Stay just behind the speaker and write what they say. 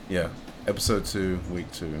Yeah, episode 2,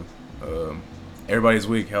 week 2. Everybody's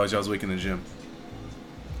week. How was y'all's week in the gym?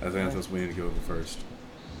 I think that's what we need to go over first.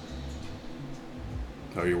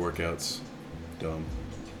 How are your workouts? Dumb.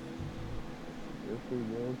 It was pretty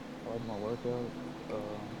good. I like my workout.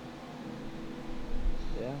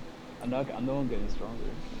 Yeah, I know I'm getting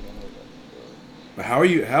stronger. I know that. But how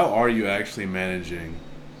are you actually managing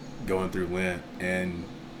going through Lent and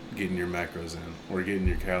getting your macros in, or getting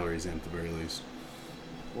your calories in at the very least?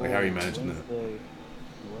 Like, how are you managing that?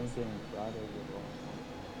 Wednesday and Friday were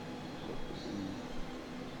supposed to be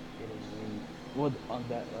getting me. Well, on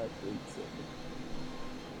that last week,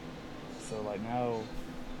 so like now,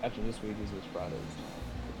 after this week is just Fridays now.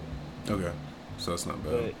 Okay, so that's not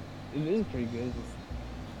But bad. it is pretty good. It's just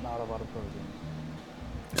not a lot of protein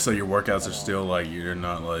So your workouts are at all. still like you're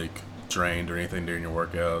not like drained or anything during your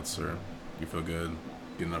workouts, or you feel good,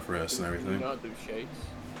 get enough rest and Can you everything. not do shakes?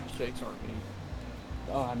 Shakes aren't me.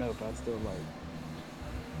 Oh, I know, but I still like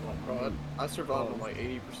Bro, meat. I survived on Oh, like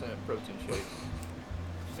 80% protein shakes.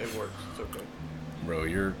 It works. It's okay. Bro,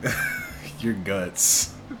 your your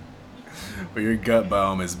guts, but your gut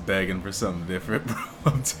biome is begging for something different, bro.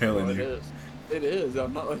 I'm Bro, telling it you. is. It is.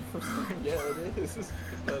 I'm not like, yeah, it is.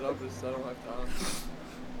 But I don't have time.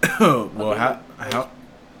 I Well, do how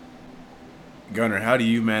Gunner, how do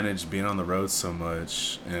you manage being on the road so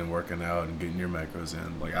much and working out and getting your macros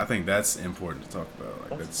in? Like, I think that's important to talk about.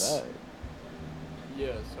 Like, that's that's bad.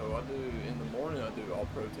 Yeah, so I do in the morning. I do all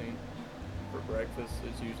protein for breakfast.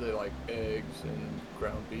 It's usually like eggs and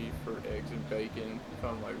ground beef, or eggs and bacon. If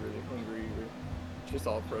I'm like really hungry, or just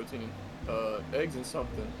all protein. Eggs and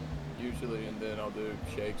something usually, and then I'll do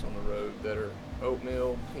shakes on the road that are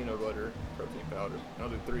oatmeal, peanut butter, protein powder. I'll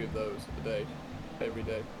do 3 of those a day, every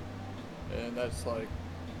day, and that's like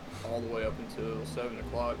all the way up until 7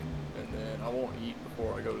 o'clock, and then I won't eat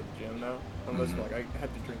before I go to the gym now, unless mhm, like I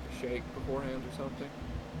have to drink a shake beforehand or something.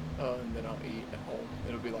 And then I'll eat at home.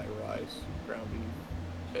 It'll be like rice, ground beef,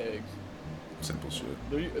 eggs. simple shit.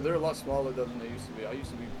 They're a lot smaller than they used to be. I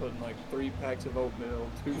used to be putting like 3 packs of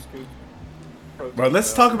oatmeal, 2 scoops Bro, protein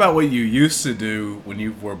let's talk powder. about what you used to do when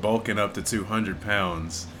you were bulking up to 200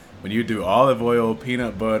 pounds. When you do olive oil,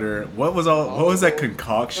 peanut butter, what was Olive that oil.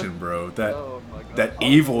 concoction, bro? That Oh my that god,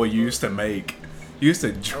 olive evil oil, you bro. used to make. You used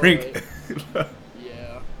to Oh drink.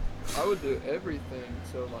 yeah, I would do everything.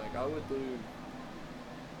 So like I would do,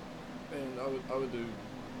 and I would do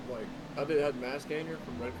like had mass gainer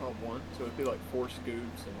from Redcon 1, so it'd be like 4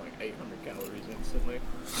 scoops and like 800 calories instantly.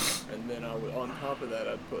 And then I would, on top of that,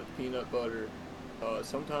 I'd put peanut butter.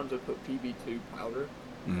 Sometimes I'd put PB2 powder.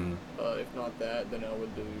 Mm, If not that, then I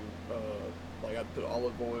would do like I'd put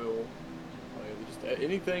olive oil, like just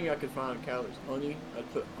anything I could find calories. Honey,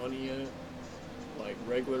 I'd put honey in it, like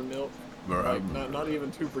regular milk, bro, I like remember not that.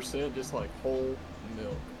 even 2%, just like whole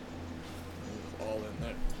milk. It was all in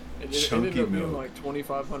there. It ended Chunky up being milk. like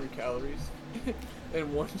 2,500 calories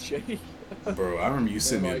in one shake. Bro, I remember you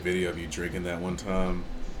sent And me a like, video of you drinking that one time,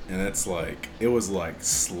 and it's like it was like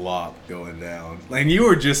slop going down. Like you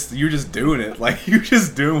were just doing it. Like you were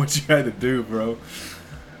just doing what you had to do, bro.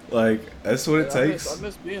 Like that's what it yeah, I takes.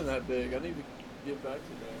 miss being that big. I need to get back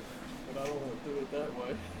to that, but I don't want to do it that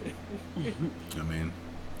way. I mean,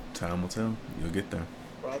 time will tell. You'll get there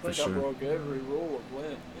But I for think I sure. broke every rule of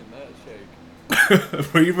Lent in that shake.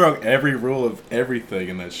 Bro, you broke every rule of everything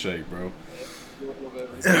in that shake, bro. Every rule of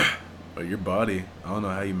everything. But your body, I don't know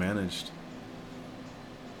how you managed.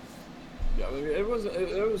 Yeah, I mean, it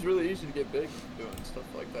was really easy to get big doing stuff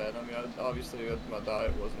like that. I mean, obviously my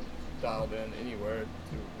diet wasn't dialed in anywhere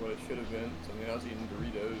to what it should have been. So, I mean, I was eating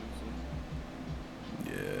Doritos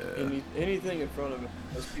Yeah, and anything in front of me.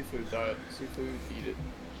 A seafood diet, seafood, eat it,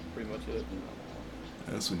 pretty much it.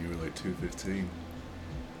 that's when you were like 215.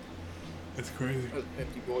 That's crazy. I was a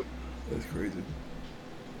hefty boy. That's crazy.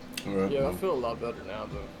 All right, Yeah, I well, feel a lot better now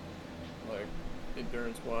though. Like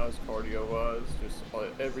endurance wise, cardio wise, just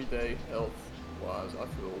like everyday health wise, I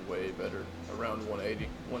feel way better. Around 180,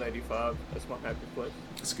 185. That's my happy place.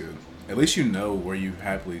 that's good. At least you know where you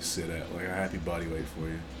happily sit at, like a happy body weight for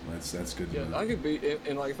you. That's good to Yeah, know. I could be,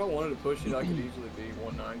 and like if I wanted to push it, I could easily be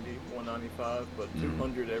 190, 195, but Mm-hmm.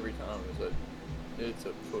 200 every time it's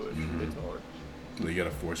a push. Mm-hmm. It's hard. You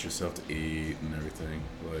gotta force yourself to eat and everything.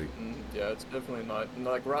 Like, Yeah, it's definitely not.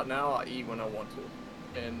 Like right now, I eat when I want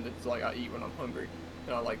to, and it's like I eat when I'm hungry,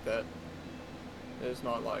 and I like that. It's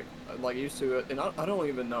not like used to it, and I don't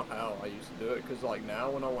even know how I used to do it, because like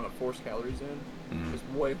now when I want to force calories in, mm, it's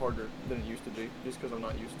way harder than it used to be, just because I'm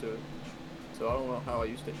not used to it. So I don't know how I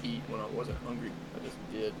used to eat when I wasn't hungry. I just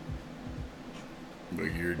did.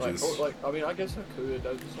 like you're Like, or just like, I mean, I guess I could.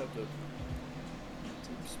 I just have to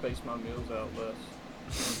space my meals out less.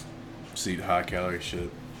 Just eat high calorie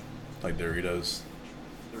shit like Doritos,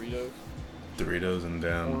 Doritos. Doritos, and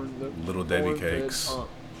damn Corn, little Debbie corn-fed cakes. pump.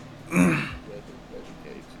 Debbie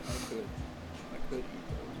cakes. I could eat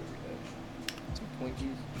those every day. Some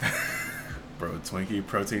Twinkies. Bro, Twinkie,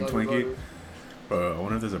 protein Butter, Twinkie. butter. Bro, I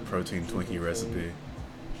wonder if there's a protein Twinkie recipe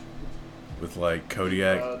with like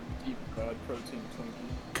Kodiak Deep fried protein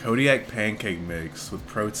Twinkie. Kodiak pancake mix with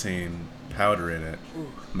protein powder in it.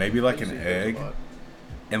 Maybe like an egg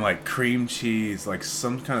and like cream cheese, like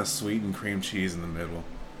some kind of sweetened cream cheese in the middle.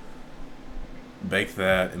 Bake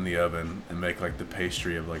that in the oven and make like the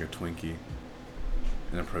pastry of like a Twinkie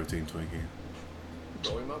and a protein Twinkie.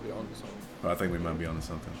 Bro, we might be onto something. Well, I think we might be onto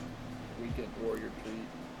something. Weekend warrior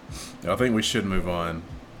treat. I think we should move on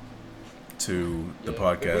to the If we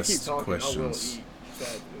keep podcast talking, questions. I will eat bad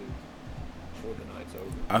food before the night's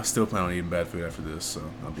over. I still plan on eating bad food after this, so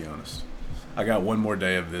I'll be honest. I got one more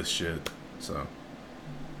day of this shit, so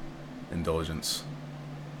indulgence.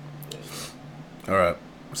 Yeah. Alright,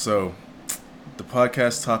 so the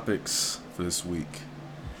podcast topics for this week.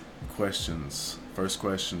 Questions. First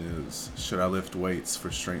question is, should I lift weights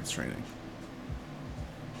for strength training?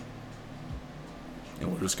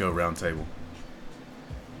 And we'll just go round table.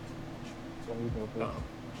 So you go No.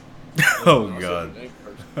 first. Oh I'll say god. your name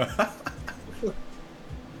first.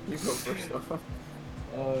 You go first.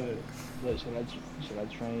 Look, should I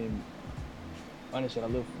train? Should I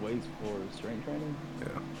lift weights for strength training?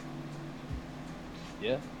 Yeah.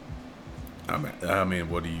 Yeah. I mean,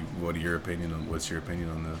 what's your opinion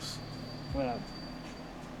on this? When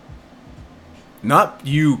Not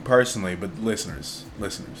you personally, but listeners. should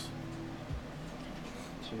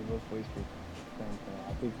you lift weights for strength training?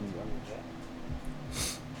 I think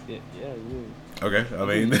you. Yeah, you. Okay, I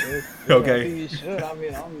mean, think you should. okay. I think you should. I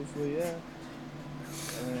mean, honestly, yeah.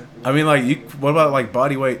 I mean, like, what about like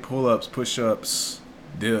body weight pull-ups, push-ups,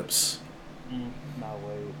 dips? Nah,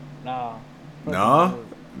 wait. Nah. Nah?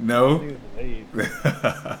 No? I think it's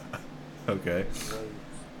weights. Okay. Weights.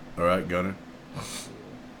 All right, Gunner.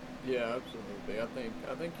 Yeah, absolutely.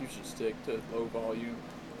 I think you should stick to low volume,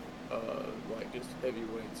 like just heavy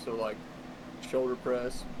weights. So like shoulder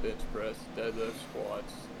press, bench press, deadlift,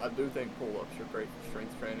 squats. I do think pull-ups are great for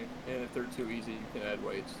strength training. And if they're too easy, you can add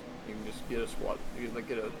weights. You can just get a squat. You can like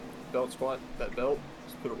get a belt squat. That belt,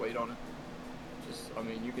 just put a weight on it. I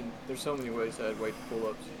mean, you can. There's so many ways to add weight to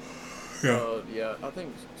pull-ups. Yeah, I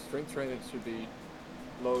think strength training should be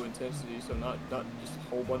low intensity, so not just a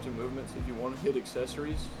whole bunch of movements. If you want to hit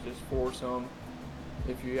accessories, just for some.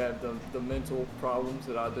 If you have the mental problems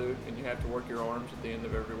that I do, and you have to work your arms at the end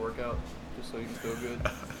of every workout, just so you can feel good,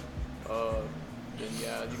 then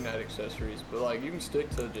yeah, you can add accessories. But like, you can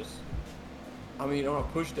stick to just. I mean, on a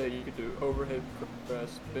push day, you could do overhead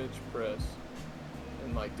press, bench press,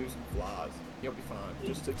 and like do some flies. You'll be fine.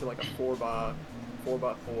 Just stick to like a 4x4,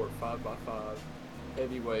 5x5,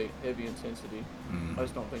 heavy weight, heavy intensity. I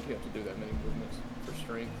just don't think you have to do that many movements for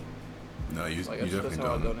strength. No, you Like definitely that's how I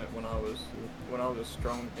don't. done it when I was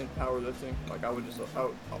strong in powerlifting. Like I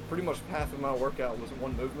pretty much half of my workout was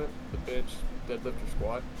one movement: the bench, deadlift, or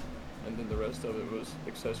squat, and then the rest of it was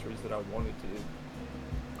accessories that I wanted to do.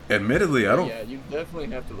 Admittedly, I don't. Yeah, you definitely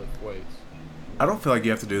have to lift weights. I don't feel like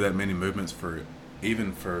you have to do that many movements for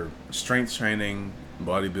strength training,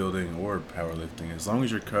 bodybuilding, or powerlifting. As long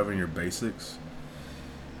as you're covering your basics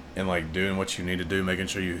and like doing what you need to do, making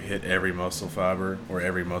sure you hit every muscle fiber or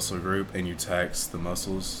every muscle group and you tax the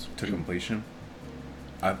muscles to completion.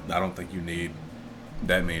 I don't think you need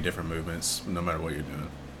that many different movements no matter what you're doing.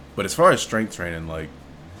 But as far as strength training, like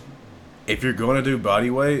if you're going to do body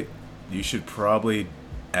weight, you should probably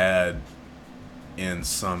add in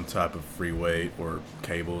some type of free weight or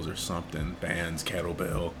cables or something, bands,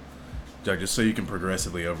 kettlebell, just so you can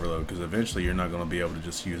progressively overload, because eventually you're not going to be able to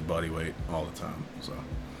just use body weight all the time. So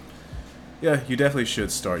yeah, you definitely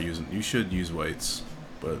should use weights.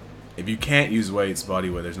 But if you can't use weights, body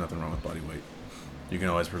weight, there's nothing wrong with body weight. You can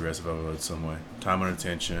always progressive overload some way. Time under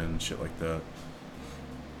tension, shit like that.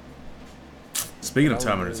 Speaking of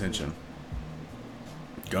time under tension,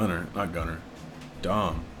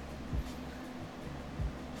 Dom,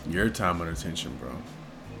 your time under tension, bro.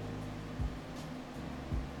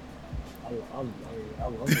 I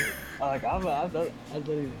love it. Like I've done it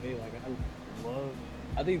me. Like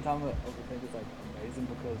I think time over think is like amazing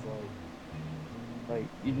because like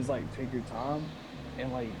you just like take your time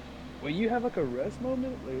and like when you have like a rest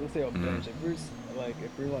moment, like let's say a bench, if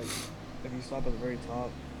you stop at the very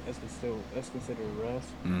top, that's considered a rest.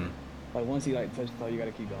 Like once you like touch the top, you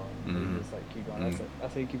gotta keep going. You just like keep going.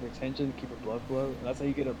 That's how you keep your tension, keep your blood flow, and that's how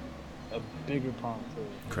you get a bigger pump too.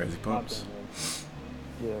 Crazy pumps.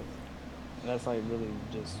 Yeah. And that's like really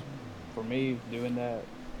just for me, doing that,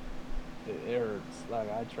 it hurts.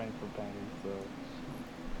 Like I train for pain, so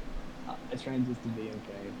I train just to be in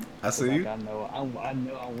pain. I Cause see like you. I know I'm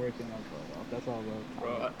working on fall off. That's all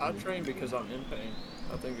Bro, I I train because I'm in pain.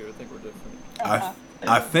 I think we're different.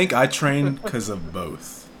 I think I train because of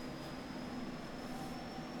both.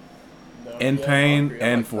 No, In yeah, I pain agree. I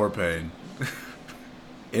and like for combination. pain.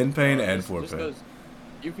 In pain and Just for just pain. because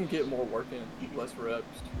you can get more work in, less reps,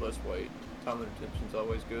 less weight. Time and retention's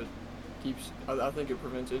always good. I think it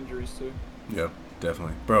prevents injuries too. Yeah,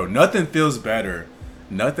 definitely. Bro, nothing feels better.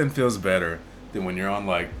 Nothing feels better than when you're on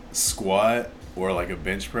like squat or like a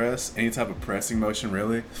bench press, any type of pressing motion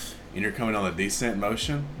really, and you're coming on a descent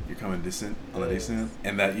motion. You're coming descent on a descent, Yes.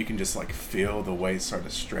 and that you can just like feel the weight start to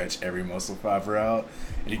stretch every muscle fiber out,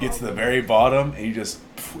 and you get Oh, to the bro. very bottom, and you just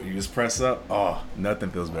press up. Oh,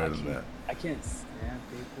 nothing feels Oh, better than that. I can't stand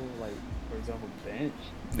people like, for example, bench.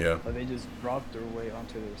 Yeah, Like they just drop their weight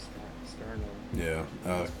onto their sternum, yeah.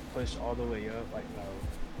 just push all the way up. Like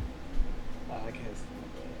no, I can't stand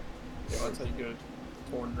Yeah, that. It that's how hurts. you get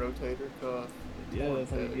a torn rotator cuff, Yeah, torn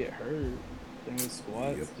that's how you pec. get hurt. Then with Yep.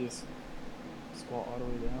 squats, just squat all the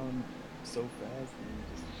way down so fast and you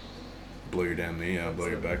just Blow your damn knee out. Blow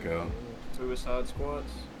your back out. Suicide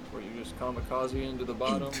squats, where you just kamikaze into the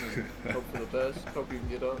bottom and hope for the best. Hope you can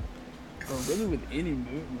get up. But really with any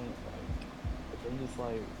movement, like if they're just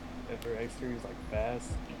like if their exterior is like fast,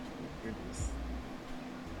 you're just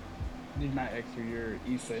you're not extra, you're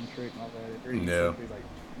eccentric and all that. If you're Yeah. eccentric, like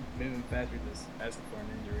moving fast, you're just asking for an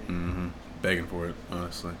injury. Mm-hmm. Begging for it,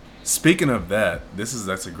 honestly. Speaking of that,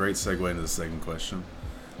 that's a great segue into the second question.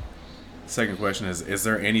 Second question is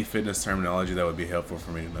there any fitness terminology that would be helpful for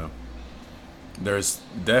me to know? There's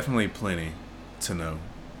definitely plenty to know.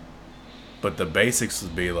 But the basics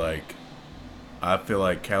would be like I feel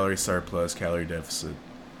like calorie surplus, calorie deficit.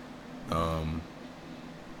 Um,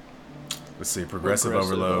 let's see, progressive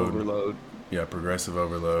overload. Yeah, progressive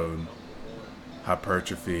overload,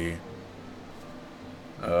 hypertrophy.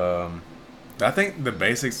 Um, I think the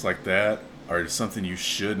basics like that are something you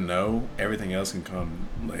should know. Everything else can come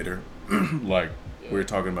later. Like we were Yeah.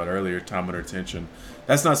 talking about earlier, time under tension.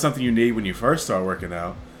 That's not something you need when you first start working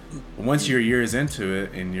out. But once you're years into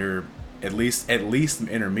it and you're at least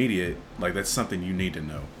intermediate, like that's something you need to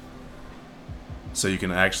know. So you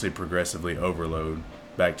can actually progressively overload.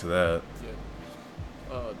 Back to that. Yeah.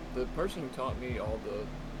 The person who taught me all the,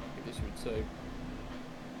 I guess you would say,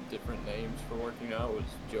 different names for working out was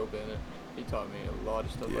Joe Bennett. He taught me a lot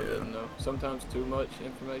of stuff I Yeah. didn't know. Sometimes too much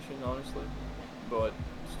information, honestly, but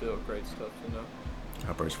still great stuff to know.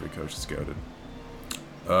 Hypertrophy coach is goated.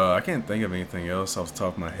 I can't think of anything else off the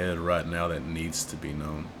top of my head right now that needs to be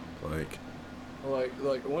known. Like,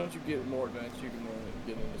 Like once you get more advanced, you can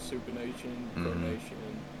get into supination, pronation,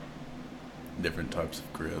 different types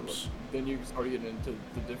of grips. then you can start getting into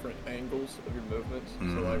the different angles of your movements. So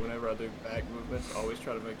Mhm. like whenever I do back movements, I always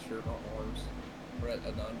try to make sure my arms are at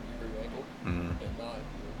a 90-degree angle Mm-hmm. and not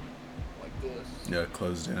like this. Yeah,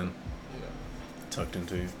 closed in, Yeah. tucked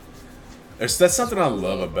into you. That's something I what I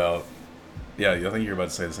love love. about. Yeah, I think you're about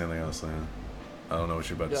to say the same thing I was saying. I don't know what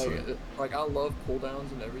you're about to Yeah, say. like I love pull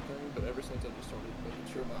downs and everything, but ever since I just started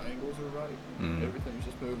making sure my angles are right, everything's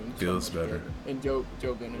just moving. Feels so much better. And Joe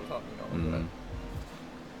Bennett taught me all of that.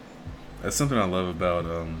 That's something I love about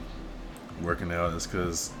working out is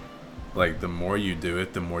because, like, the more you do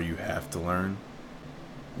it, the more you have to learn.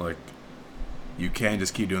 Like, you can't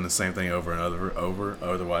just keep doing the same thing over and over,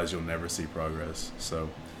 otherwise you'll never see progress. So,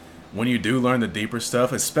 when you do learn the deeper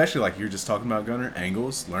stuff, especially like you're just talking about, Gunner,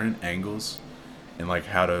 learning angles, and like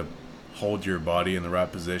how to hold your body in the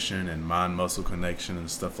right position and mind-muscle connection and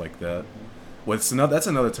stuff like that. That's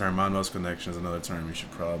another term. Mind-muscle connection is another term you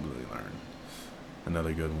should probably learn.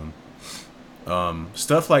 Another good one.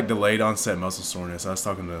 Stuff like delayed onset muscle soreness. I was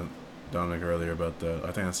talking to Dominic earlier about that.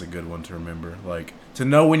 I think that's a good one to remember. Like, to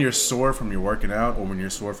know when you're sore from your working out or when you're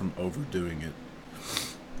sore from overdoing it.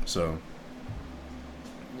 So.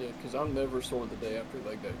 Yeah, because I'm never sore the day after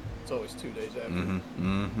leg day. It's always 2 days after. Comes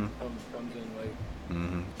in late.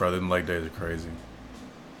 Brother, them leg days are crazy.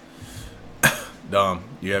 Dom,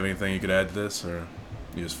 you have anything you could add to this, or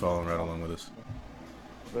you just following right along with us?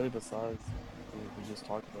 Really, besides we just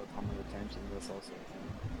talked about time and retention, that's also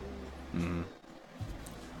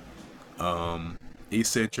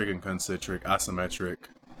Eccentric and concentric, isometric.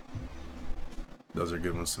 Those are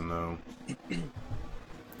good ones to know.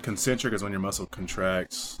 Concentric is when your muscle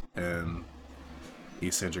contracts, and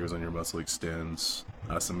eccentric is when your muscle extends.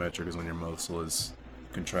 Isometric is when your muscle is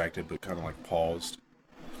contracted but kind of like paused.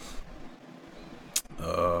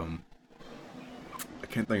 I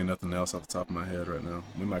can't think of nothing else off the top of my head right now.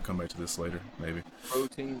 We might come back to this later, maybe.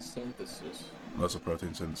 Protein synthesis. Muscle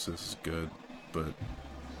protein synthesis is good, but...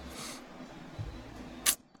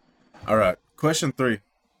 Alright, question 3.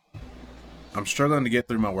 I'm struggling to get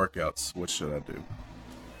through my workouts. What should I do?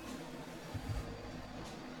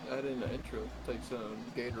 Add in an intro. Take some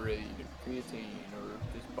Gatorade, creatine, or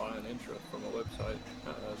just buy an intro from a website.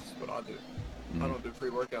 That's what I do. I don't do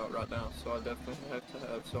pre-workout right now, so I definitely have to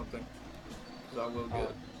have something. Because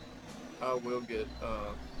I will get,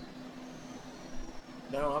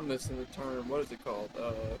 now I'm missing the term, what is it called?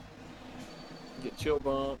 Get chill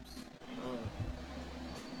bumps.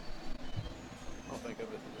 I'll think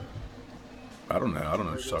of it. I don't know. I don't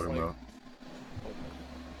know what you're talking about. Okay.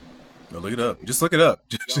 No, look it up. Just look it up.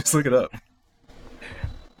 Just look it up.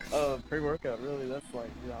 Pre-workout, really, that's like,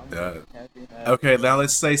 I'm caffeine. Okay, now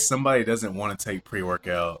let's say somebody doesn't want to take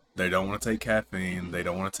pre-workout. They don't want to take caffeine. They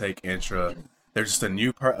don't want to take intra. They're just a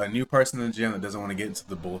new person in the gym that doesn't want to get into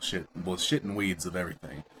the bullshit and weeds of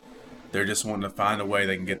everything. They're just wanting to find a way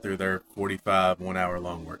they can get through their 45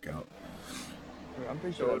 1-hour-long workout. I'm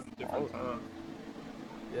pretty So sure it's a different time.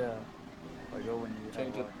 Yeah. Like go when you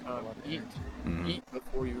Change have, it. a lot of Eat. energy. Eat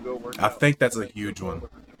before you go work I out. think that's a huge one.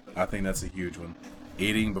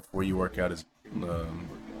 Eating before you work out is,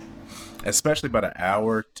 especially about an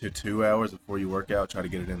hour to 2 hours before you work out. Try to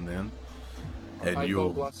get it in then, and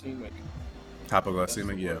you'll Hypoglycemic.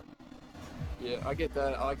 hypoglycemic. Yeah, Yeah, I get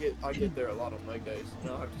that. I get there a lot on leg days.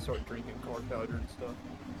 Now I have to start drinking carb powder and stuff.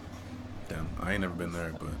 damn. I ain't never been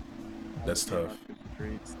there, but that's tough.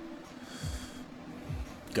 Treats.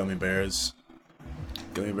 Gummy bears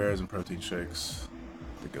and protein shakes,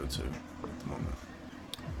 the go-to at the moment.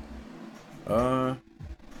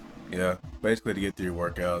 Yeah, basically to get through your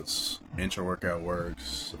workouts, intra-workout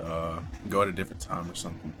works, go at a different time or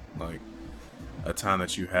something, like a time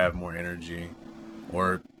that you have more energy,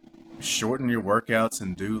 or shorten your workouts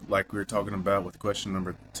and do, like we were talking about with question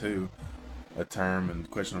number 2, a term, and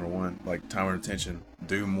question number 1, like time and attention.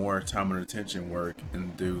 Do more time and attention work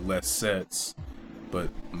and do less sets, but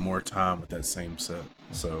more time with that same set.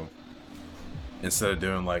 So instead of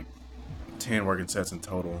doing like 10 working sets in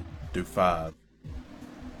total, do 5.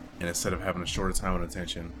 And instead of having a shorter time and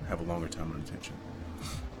attention, have a longer time and attention.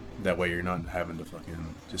 That way you're not having to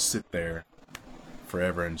fucking just sit there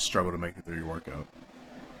forever and struggle to make it through your workout.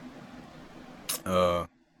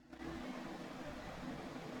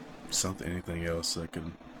 Anything else that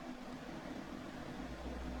can...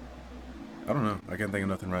 I don't know. I can't think of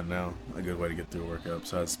nothing right now. A good way to get through a workout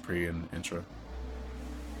besides pre and intra.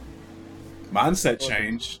 Mindset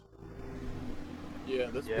change.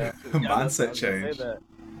 Yeah, that's Yeah. big too. Mindset change. I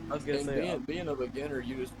was gonna And say, being a beginner,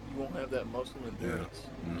 you won't have that muscle endurance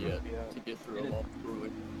yet Yeah. to get through a And long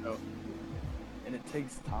grueling workout. and it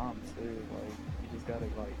takes time too. Like you just gotta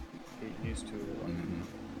like get used to it.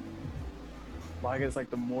 Like I guess like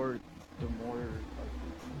the more like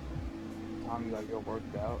time you like you work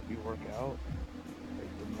out,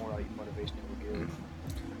 like the more like motivation you will get.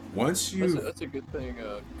 Once you... That's a good thing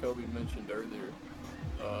Kobe mentioned earlier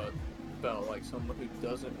about like someone who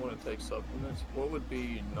doesn't want to take supplements. What would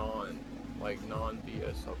be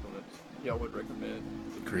non-BS supplements y'all would recommend?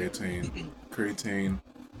 Creatine,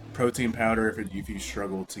 protein powder if you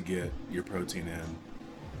struggle to get your protein in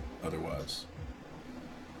otherwise.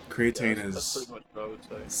 Creatine That's is pretty much what I would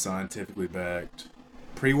say. scientifically backed.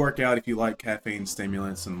 Pre-workout if you like caffeine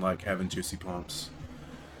stimulants and like having juicy pumps.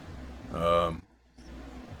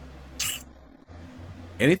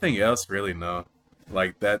 Anything else, really, no.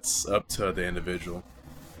 Like, that's up to the individual.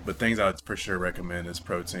 But things I would for sure recommend is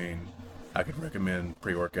protein. I could recommend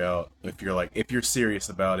pre-workout if you're serious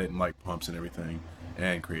about it and like pumps and everything,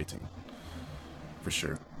 and creatine. For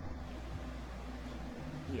sure.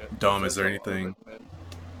 Yeah. Dom, is That's there all I anything recommend.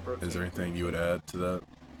 Protein. Is there anything you would add to that?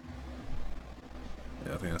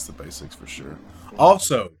 Yeah, I think that's the basics for sure.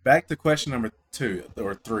 Also, back to question number 2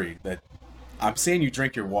 or 3, that I'm seeing you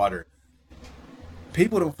drink your water.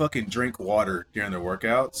 People don't fucking drink water during their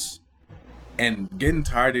workouts, and getting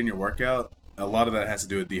tired in your workout, a lot of that has to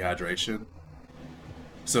do with dehydration.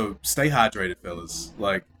 So stay hydrated, fellas.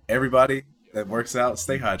 Like, everybody that works out,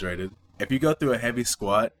 stay hydrated. If you go through a heavy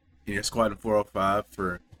squat and you're squatting 405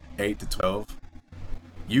 for 8 to 12,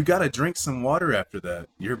 you gotta drink some water after that.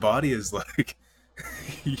 Your body is like,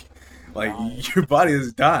 your body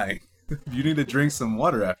is dying. You need to drink some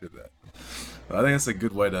water after that. I think that's a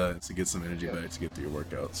good way to get some energy back to get through your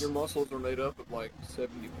workouts. Your muscles are made up of like 70%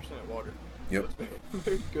 water. Yep. So it's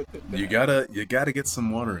very good thing to You have. gotta get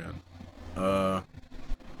some water in.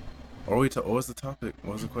 What was the topic?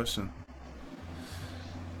 What was the question?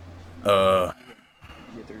 Get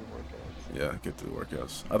through your workouts. Yeah, get through the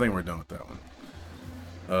workouts. I think we're done with that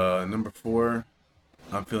one. Number 4,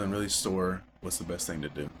 I'm feeling really sore. What's the best thing to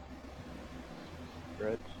do?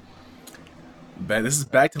 Stretch. This is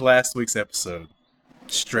back to last week's episode.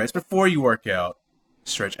 Stretch before you work out.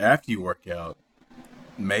 Stretch after you work out.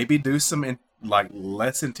 Maybe do some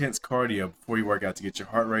less intense cardio before you work out to get your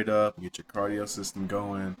heart rate up, get your cardio system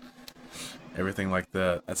going, everything like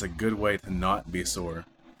that. That's a good way to not be sore.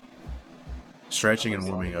 Stretching and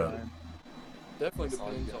warming up. Definitely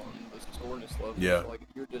depends on the soreness level. Yeah. So, like,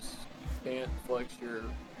 if you just can't flex your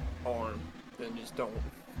arm, then just don't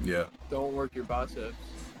work your biceps.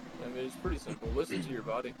 I mean, it's pretty simple. Listen to your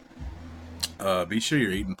body. Be sure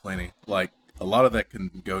you're eating plenty. Like, a lot of that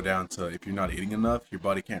can go down to if you're not eating enough, your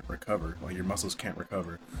body can't recover. Like, your muscles can't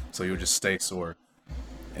recover. So you'll just stay sore.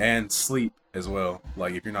 And sleep as well.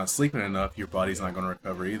 Like, if you're not sleeping enough, your body's not going to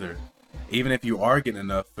recover either. Even if you are getting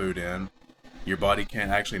enough food in, your body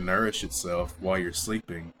can't actually nourish itself while you're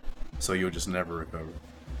sleeping. So you'll just never recover.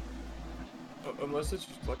 Unless it's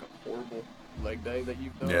just like a horrible leg day that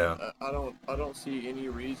you've done. Yeah. I don't see any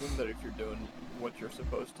reason that if you're doing what you're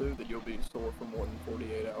supposed to, that you'll be sore for more than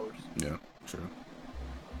 48 hours. Yeah, true.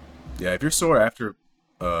 Yeah, if you're sore after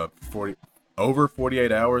over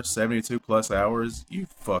 48 hours, 72 plus hours, you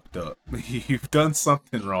fucked up. You've done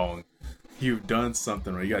something wrong. You've done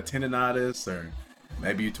something wrong. You got tendonitis, or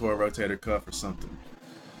maybe you tore a rotator cuff or something.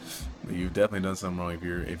 But you've definitely done something wrong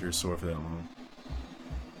if you're sore for that long.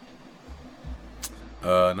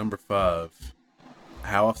 Number 5.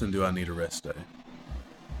 How often do I need a rest day?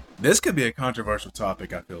 This could be a controversial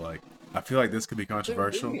topic, I feel like. I feel like this could be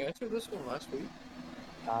controversial. Didn't we answer this one last week?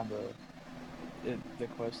 Kinda. The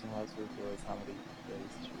question last week was how many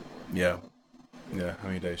days should you work? Yeah. Yeah, how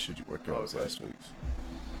many days should you work out was last week's?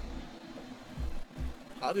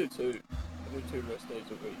 I do 2. I do 2 rest days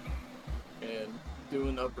a week. And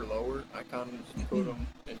doing upper lower, I kind of just put them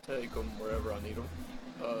and take them wherever I need them.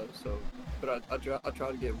 But I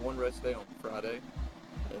try to get 1 rest day on Friday,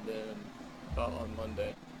 and then on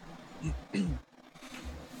Monday.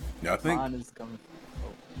 Yeah, I think. Mine is coming.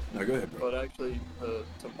 No, go ahead, bro. But actually,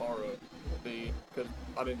 tomorrow will be because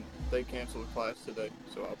they canceled class today,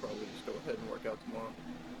 so I'll probably just go ahead and work out tomorrow.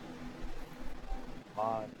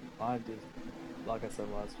 Mine just, like I said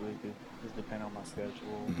last week, it just depends on my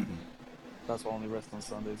schedule. Mm-hmm. That's why I only rest on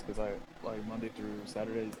Sundays, because I, like, Monday through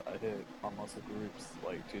Saturdays, I hit my muscle groups,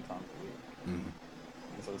 like, 2 times a week. Mm-hmm.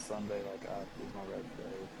 And so Sunday, like, it's my rest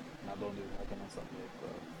day, and I don't do nothing on Sunday,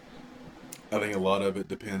 so. I think a lot of it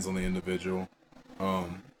depends on the individual.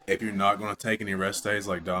 If you're not going to take any rest days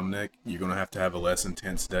like Dominic, you're going to have a less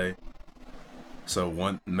intense day.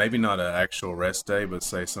 So maybe not an actual rest day, but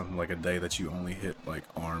say something like a day that you only hit like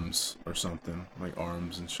arms or something, like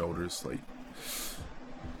arms and shoulders, like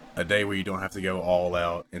a day where you don't have to go all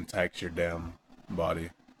out and tax your damn body.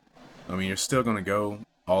 I mean, you're still going to go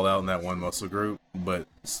all out in that one muscle group, but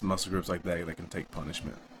muscle groups like that can take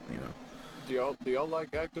punishment, you know. Do y'all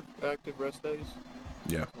like active rest days?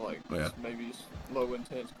 Yeah. Like Yeah. maybe low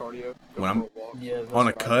intense cardio. Go When I'm- for a walk. Yeah, that's On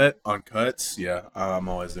what I do. on cuts, yeah, I'm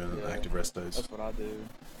always doing Yeah. active rest days. That's what I do.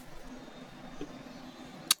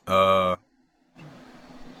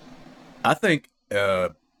 I think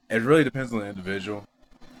it really depends on the individual,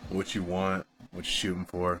 what you want, what you're shooting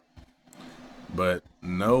for. But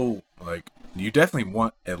no, like, you definitely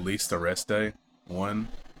want at least a rest day. One.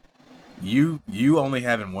 You only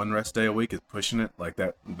having 1 rest day a week is pushing it. Like,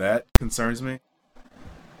 that concerns me.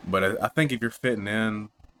 But I think if you're fitting in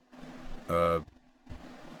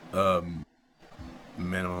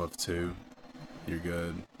minimum of 2, you're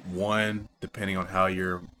good. 1, depending on how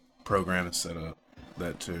your program is set up,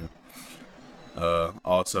 that too.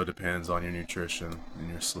 Also depends on your nutrition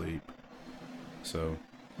and your sleep. So,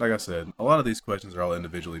 like I said, a lot of these questions are all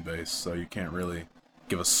individually based, so you can't really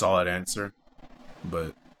give a solid answer,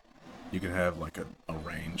 but you can have like a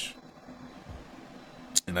range.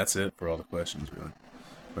 And that's it for all the questions, really,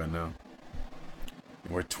 right now.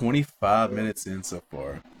 We're 25 minutes in so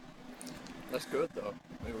far. That's good though.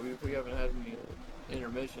 I mean, we haven't had any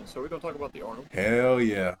intermission, so we're gonna talk about the Arnold. Hell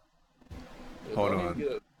yeah. Yeah, Hold do I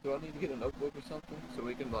on. need to get a notebook or something so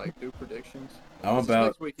we can like do predictions? I'm This is about-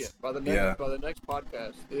 next weekend. By the next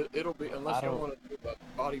podcast, it'll be, unless I you don't- want to do a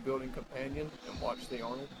bodybuilding companion and watch the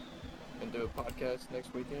Arnold and do a podcast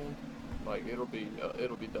next weekend. Like it'll be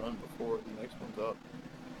done before the next one's up.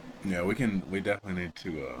 Yeah, we definitely need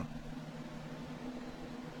to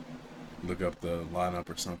look up the lineup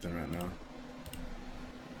or something right now.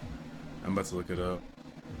 I'm about to look it up.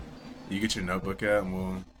 You get your notebook out and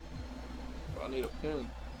we'll... I need a pen.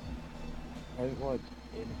 I watch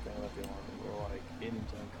anything like the Arnold or like any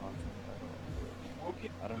gym content.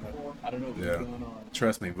 I don't know. I don't know what's Yeah. going on.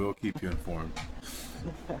 Trust me, we'll keep you informed.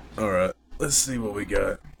 All right, let's see what we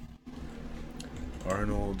got.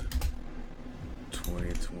 Arnold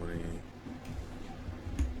 2023.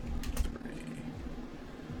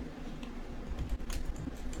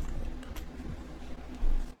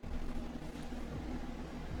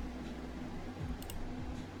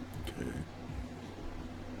 Okay.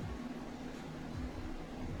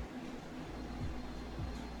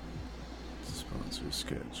 Sponsor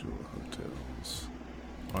schedule, hotels.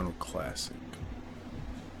 Arnold Classic.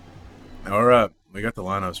 All right, we got the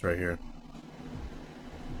lineups right here.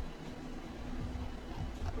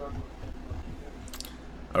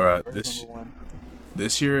 All right, First number one.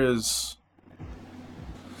 this year's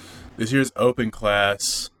open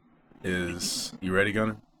class is. You ready,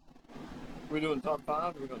 Gunner? We're doing top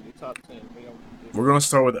 5. We're gonna do top 10. We don't. We're gonna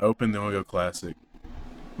start with open, then we'll go classic.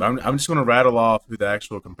 But I'm just gonna rattle off who the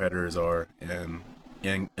actual competitors are in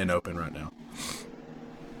open right now.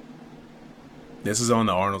 This is on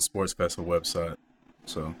the Arnold Sports Festival website,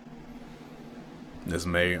 so this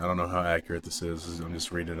I don't know how accurate this is. I'm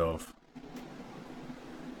just reading it off.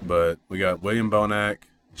 But we got William Bonac,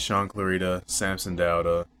 Sean Clarita, Samson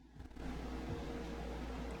Dowda,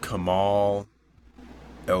 Kamal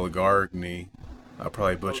Elgargni. I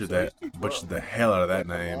probably butchered the hell out of that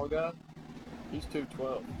name. He's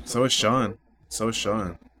 212. So is Sean. So is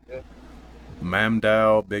Sean. Yeah.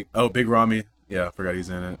 Mamdow, Big Ramy. Yeah, I forgot he's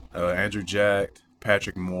in it. Andrew Jack,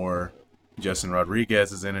 Patrick Moore, Justin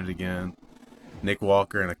Rodriguez is in it again. Nick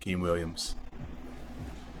Walker and Akeem Williams.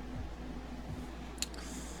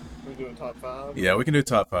 We're doing top 5. Yeah, we can do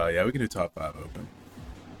top 5. Yeah, we can do top 5 open.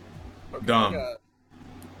 Okay, Dom. I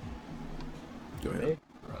Go ahead. Me?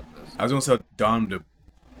 I was gonna tell Dom to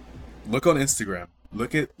look on Instagram.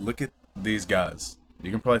 Look at these guys.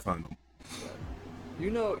 You can probably find them. You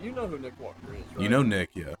know who Nick Walker is, right? You know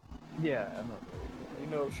Nick, yeah. Yeah, I'm not. You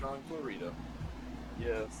know Sean Clarita.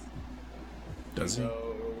 Yes. Does he?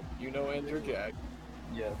 You know Andrew Jack.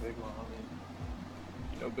 Yeah, big one.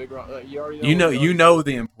 You know Big Ron. You already know. You know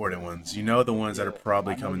the important ones. You know the ones that are Yeah,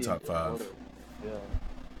 probably I know coming the top 5. order. Yeah.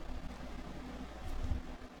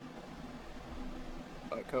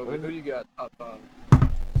 Kobe, who you got top 5?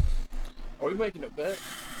 Are we making a bet?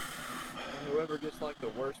 And whoever gets like the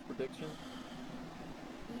worst prediction,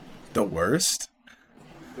 The worst?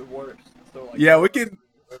 the worst. So like Yeah, we can.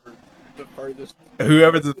 whoever the furthest.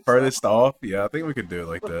 Whoever's the furthest off. Yeah, I think we could do it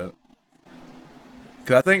like that.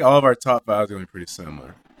 Because I think all of our top 5 is going to be pretty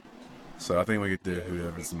similar. So I think we could do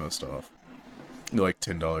whoever's the most off. Do like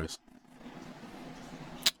 $10.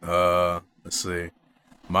 Let's see.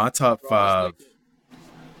 My top 5.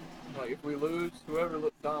 Like if we lose, whoever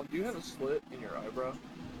Dom, do you have a slit in your eyebrow?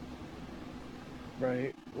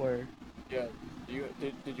 Right. Where? Yeah.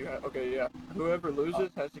 Did you have? Okay, yeah. Whoever loses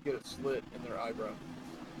has to get a slit in their eyebrow.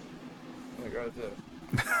 Like right there.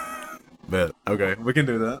 Bet. Okay, we can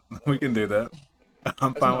do that. We can do that.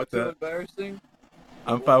 I'm That's fine not with too that. embarrassing.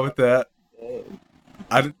 I'm fine with that.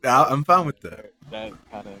 I'm fine with that. That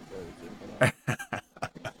kind of encouraging.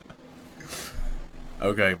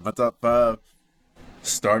 Okay, my top 5.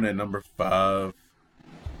 Starting at number 5.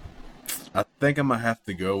 I think I'm gonna have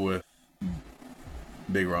to go with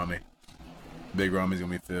Big Ramy. Big Ramy's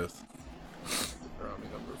gonna be 5th. Rami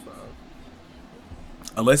number 5.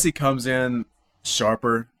 Unless he comes in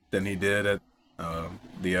sharper than he did at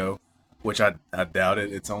the O, which I doubt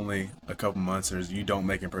it. It's only a couple months. You don't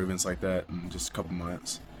make improvements like that in just a couple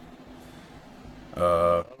months. I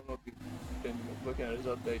don't know if you've been looking at his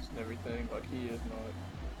updates and everything. Like he is not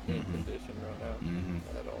in condition right now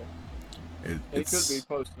at all. He could be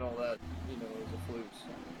posting all that, as a fluke.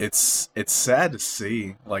 It's sad to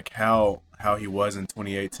see like how he was in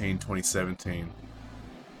 2018, 2017,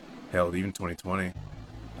 hell, even 2020,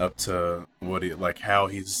 up to how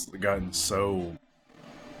he's gotten so.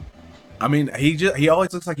 I mean, he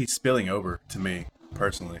always looks like he's spilling over to me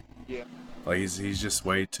personally. Yeah. Like he's just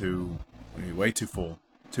way too full,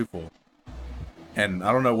 And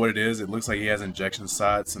I don't know what it is. It looks like he has injection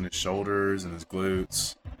sites in his shoulders and his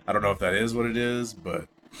glutes. I don't know if that is what it is, but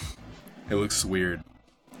it looks weird.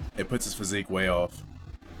 It puts his physique way off.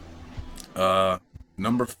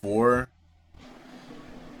 Number 4.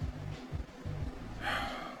 I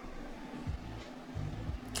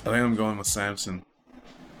think I'm going with Samson.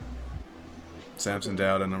 Samson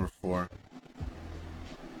Dowd at number 4.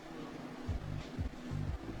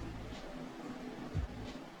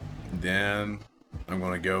 Then I'm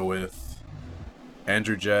going to go with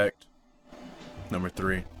Andrew Jack, number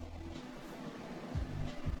 3.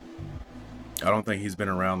 I don't think he's been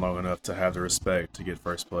around long enough to have the respect to get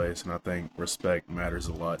first place, and I think respect matters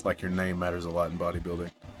a lot. Like your name matters a lot in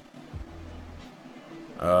bodybuilding.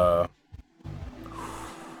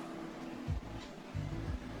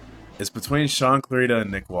 It's between Sean Clarita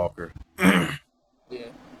and Nick Walker. Yeah.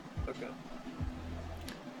 Okay.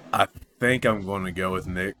 I think I'm going to go with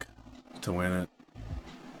Nick to win it,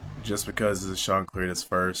 just because this is Sean Clarita's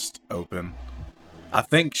first Open. I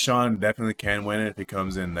think Sean definitely can win it if he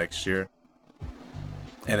comes in next year.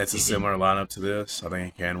 And it's a similar lineup to this. I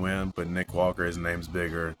think he can win, but Nick Walker, his name's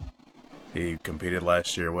bigger. He competed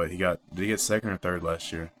last year. What he got? Did he get second or third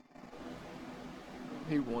last year?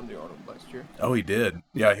 He won the Arnold last year. Oh, he did.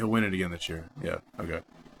 Yeah, he'll win it again this year. Yeah, okay.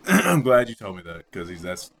 I'm glad you told me that because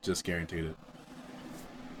that's just guaranteed it.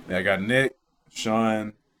 Yeah, I got Nick,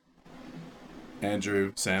 Sean,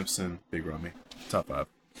 Andrew, Samson, Big Rummy. Top 5.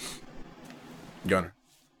 Gunner.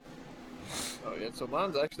 Oh yeah, so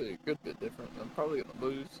mine's actually a good bit different. I'm probably gonna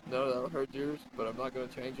lose. No, that'll hurt yours, but I'm not gonna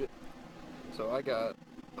change it. So I got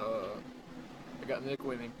Nick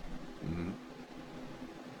winning. Mm-hmm.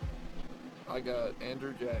 I got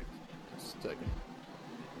Andrew Jack second.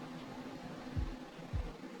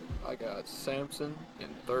 I got Samson in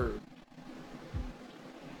third.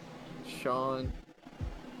 Sean.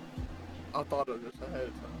 I thought of this ahead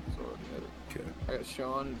of time, so I already had it. Okay. I got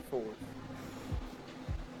Sean in fourth.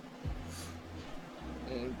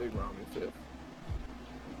 And Big Ramy fifth.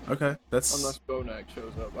 Okay, that's. Unless Bonac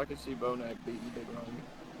shows up. I can see Bonac beating Big Ramy.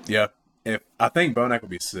 Yeah, I think Bonac will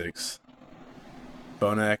be 6.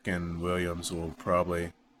 Bonac and Williams will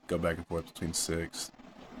probably go back and forth between 6.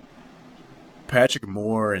 Patrick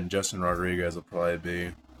Moore and Justin Rodriguez will probably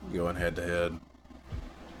be going head to head.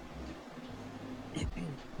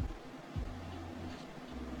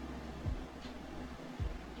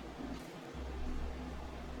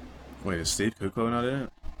 Wait, is Steve Kuklo not in it?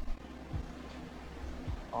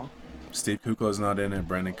 Huh? Steve Kuklo's not in it.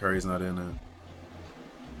 Brandon Curry's not in it.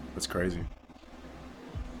 That's crazy.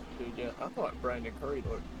 Dude, yeah, I thought Brandon Curry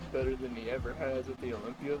looked better than he ever has at the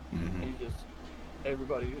Olympia. Mm-hmm.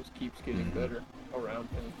 Everybody just keeps getting better around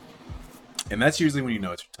him. And that's usually when you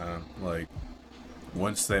know it's your time. Like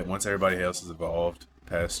once everybody else has evolved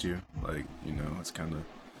past you, like it's kind of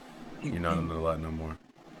you're not in the light no more.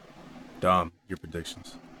 Dom, your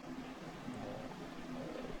predictions.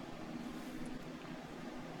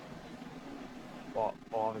 Well,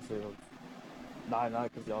 obviously, not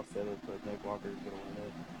because y'all said it, but Nick Walker's gonna win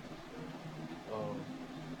it.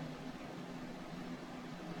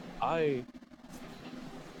 I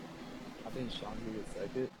think Sean could get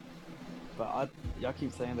second, but y'all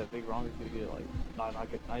keep saying that Big Ron is gonna get like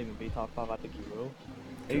not even be top 5. I think he will.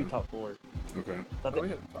 Maybe top 4. Okay. So I'm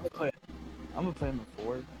gonna play him in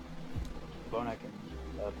 4. Bonac in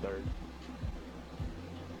 3rd.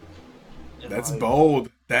 And That's bold.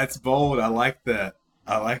 That's bold. I like that.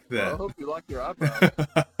 I like Well, I that. hope you like your eyebrows.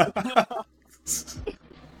 It's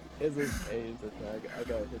I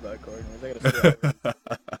got hit by a car. I gotta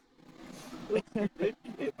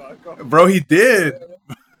see. Bro, he did.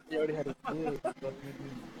 He already had a split.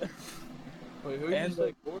 Wait, who you And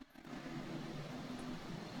say fourth?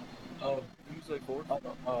 Oh, Who you say fourth?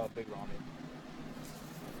 Big Ronnie.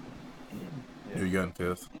 Who you got in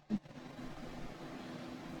 5th?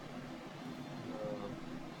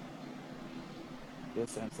 Yeah,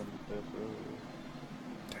 Samson in 5th.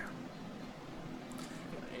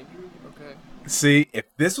 Andrew? Okay. See, if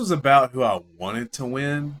this was about who I wanted to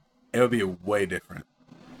win, it would be way different.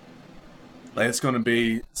 Like it's gonna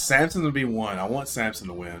be Samson would be 1. I want Samson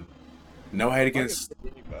to win. No hate against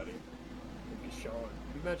Anybody. Maybe Sean.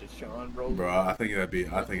 Can you imagine Sean rolling? bro. I think it'd be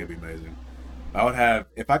amazing. I would have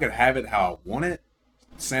if I could have it how I want it.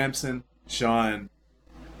 Samson, Sean,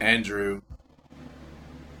 Andrew,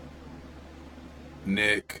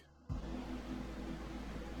 Nick,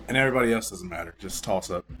 and everybody else doesn't matter. Just toss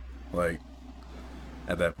up, like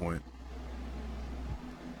at that point.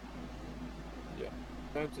 Yeah.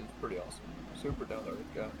 Samson's pretty awesome. Super down to earth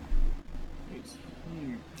guy. He's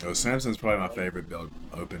huge. Oh, Samson's probably my favorite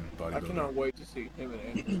open I bodybuilder. cannot wait to see him and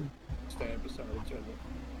Andrew stand beside each other.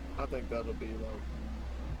 I think that'll be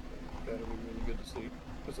really good to see.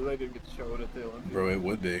 Because they didn't get to show it at the Olympics. Bro, it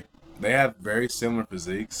would be. They have very similar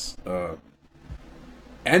physiques.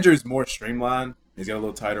 Andrew's more streamlined. He's got a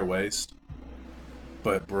little tighter waist.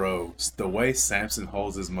 But bro, the way Samson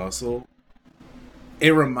holds his muscle,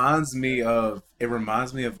 it reminds me of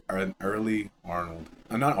an early Arnold.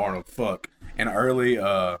 Not Arnold. Fuck, an early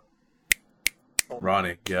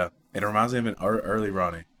Ronnie. Yeah, it reminds me of an early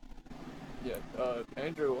Ronnie. Yeah,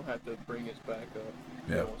 Andrew will have to bring his back up. If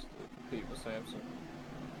Yeah. He wants to compete with Samson.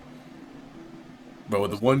 But the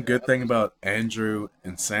Let's one look good at thing athletes. about Andrew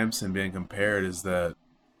and Samson being compared is that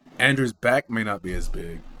Andrew's back may not be as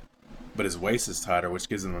big, but his waist is tighter, which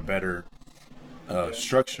gives him a better Yeah.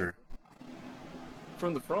 structure.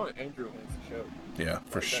 From the front, Andrew wins the show. Yeah, for Like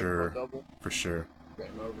that front sure. double, For sure.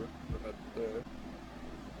 game over. Right there.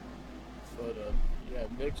 But yeah,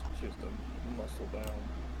 Nick's just a muscle down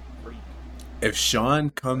freak. If Sean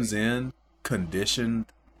comes in conditioned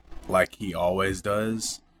like he always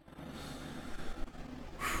does,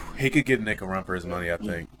 he could give Nick a run for his money, I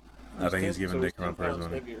think. I think he's giving So he's Nick a run 10 for his pounds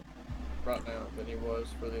money. heavier right now than he was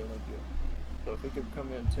for the Olympia. So if he could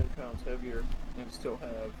come in 10 pounds heavier and still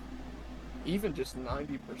have even just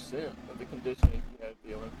 90% of the conditioning he had at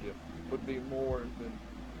the Olympia, would be more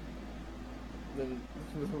than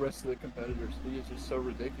the rest of the competitors. He is just so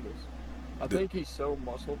ridiculous. I think he's so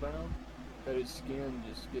muscle bound that his skin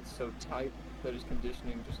just gets so tight that his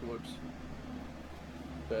conditioning just looks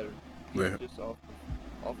better. He's Wait, just off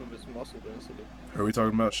of his muscle density. who are we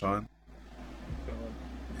talking about, Sean? Going,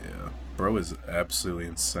 Yeah. Bro is absolutely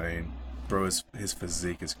insane. Bro, his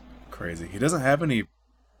physique is crazy. He doesn't have any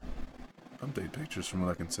update pictures from what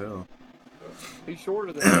I can tell. he's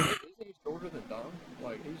shorter than isn't he shorter than Dom?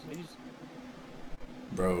 Like he's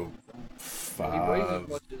Bro, he weighs as 5.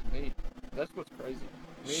 much as me. That's what's crazy.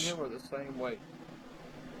 Me and him are the same weight.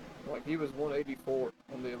 Like he was 184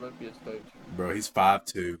 on the Olympia stage. Bro, he's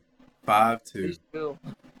 5'2". 5'2". He's still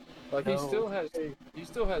like No he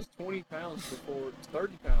still has 20 pounds before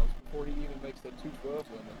 30 pounds before he even makes that 212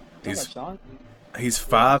 limit. He's Sean? he's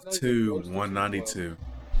Yeah, 5'2", close to 192.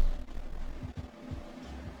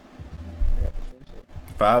 Yeah, potential.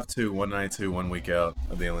 5'2", 192, 1 week out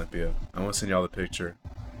of the Olympia. I'm gonna send y'all the picture.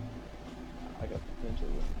 I got potential.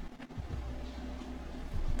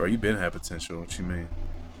 Bro, you been had potential. What you mean?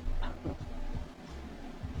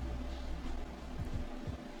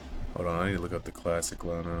 Hold on, I need to look up the classic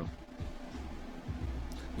lineup.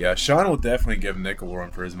 Yeah, Sean will definitely give Nick a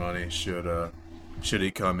run for his money. Should he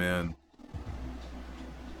come in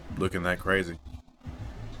looking that crazy?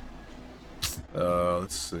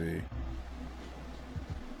 Let's see.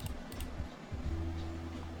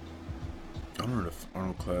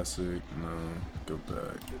 Arnold Classic. No, go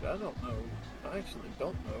back. Dude, I don't know. I actually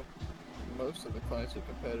don't know most of the classic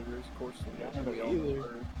competitors. Of course, Yeah, I don't we know all know either.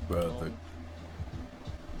 her. Bro,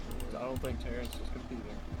 I don't think Terrence is competing.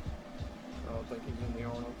 I don't think he's in the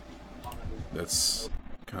Arnold. that's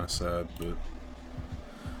kind of sad, but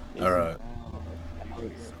Jason all right.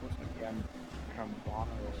 Brown, Cambano,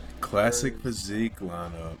 Classic physique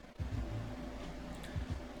lineup.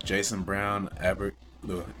 Jason Brown,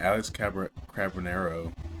 Alex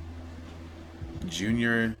Cabranero,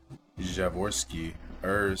 Junior Jaworski,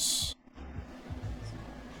 Urs,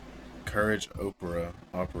 Courage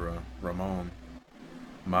Opera, Ramon,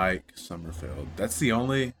 Mike Sommerfeld. That's the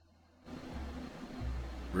only.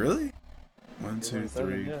 Really? 1, 2,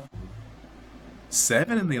 3, yeah.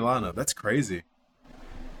 7 in the lineup. That's crazy.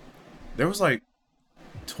 There was like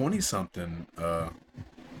 20 something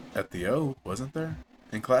at the O, wasn't there?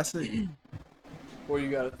 In Classic? Well, you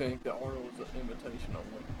got to think that Arnold was an invitation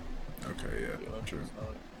only. Okay, The yeah, Olympics true.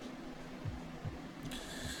 not.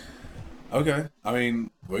 Okay, I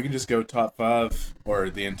mean, we can just go top 5, or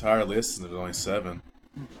the entire list, and there's only 7.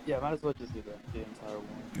 Yeah, might as well just do the entire one.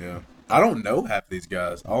 Yeah. I don't know half of these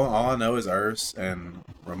guys. All I know is Urs and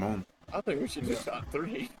Ramon. I think we should do top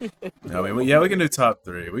 3. No, I mean, yeah, we can do top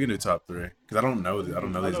 3. We can do top 3 because I don't know these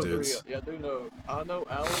I dudes. Yeah, I do know. I know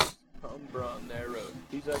Alex Cambranero.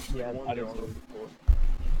 He's actually won I the do Arnold too. before.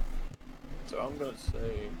 So I'm gonna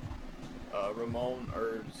say Ramon,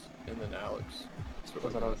 Urs, and then Alex.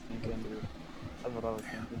 That's what I was thinking. That's what I was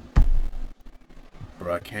thinking.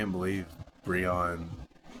 Bro, I can't believe Breon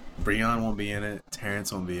won't be in it.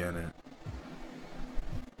 Terrence won't be in it.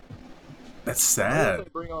 That's I sad.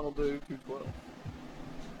 think Breon will do 212.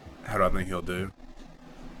 How do I think he'll do?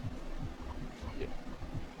 Yeah.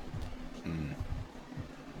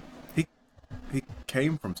 He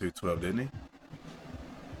came from 212, didn't he?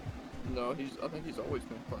 No, I think he's always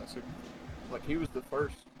been classic. Like he was the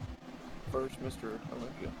first Mr.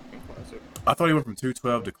 Olympia in classic. I thought he went from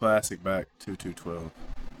 212 to Classic back to 212.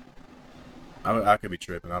 I could be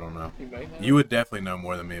tripping. I don't know. He may have. You would definitely know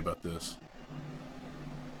more than me about this.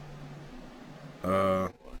 Yeah,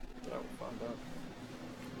 we'll find out.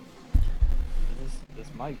 This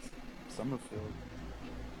Mike's Summerfield.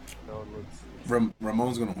 Though it looks.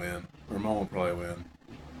 Ramon's gonna win. Ramon will probably win.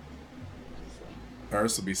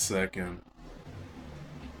 Urs will be second.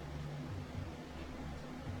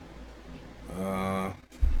 I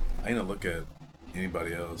need to look at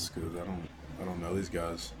anybody else because I don't know these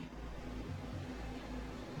guys.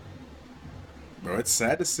 Bro, it's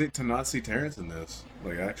sad to not see Terrence in this.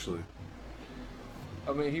 Like, actually.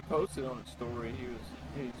 I mean, he posted on his story.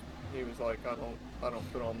 He was like, I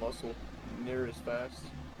don't put on muscle near as fast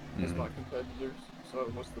as Mm-hmm. my competitors. So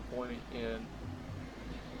what's the point in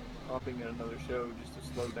hopping in another show just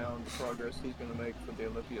to slow down the progress he's going to make for the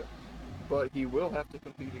Olympia? But he will have to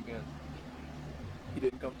compete again. He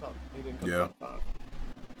didn't come top. He didn't come Yeah. top five.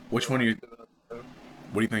 Which He'll one have do you? to do another show.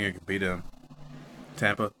 What do you think it could beat him?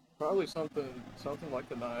 Tampa. Probably something like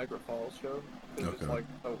the Niagara Falls show because it's Okay. like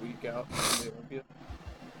a week out from the Olympia.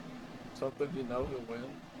 Something you know he'll win,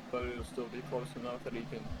 but it'll still be close enough that he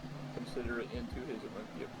can consider it into his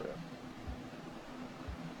Olympia prep.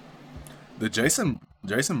 The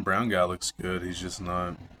Jason Brown guy looks good. He's just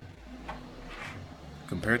not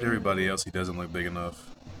compared to everybody else. He doesn't look big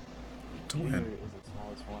enough to Junior win. is the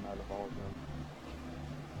smallest one out of all of them.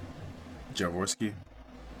 Jaworski,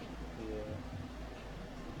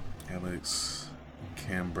 Yeah. Alex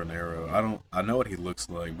Cambronero. I know what he looks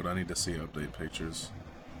like, but I need to see update pictures.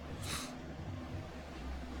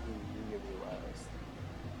 You give me last.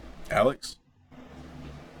 Alex?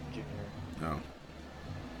 Junior. No.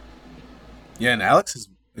 Yeah, and Alex is.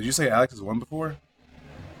 Did you say Alex has won before?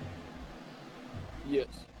 Yes,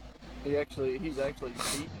 he's actually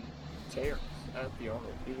beaten Terrence at the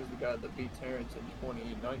Arnold. He was the guy that beat Terrence in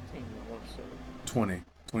 2019. I want to say.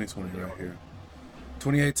 2020 right here.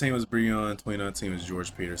 2018 was Breon. 2019 was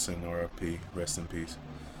George Peterson, RFP. Rest in peace.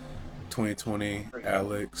 2020,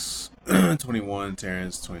 Alex. 21,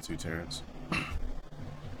 Terrence. 22, Terrence.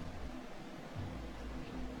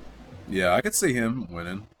 Yeah, I could see him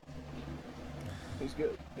winning. He's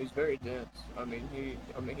good. He's very dense. I mean,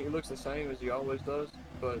 he looks the same as he always does,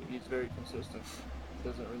 but he's very consistent.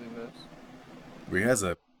 Doesn't really miss. He has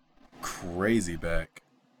a crazy back.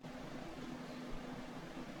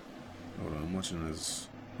 Hold on, I'm watching his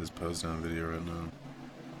pose down video right now.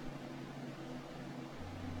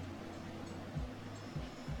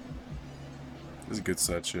 This is a good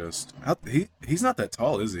side chest. He's not that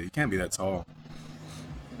tall, is he? He can't be that tall.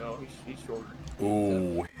 No, he's shorter.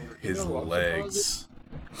 Oh, You his know what I'm legs.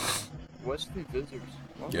 Wesley Visitors.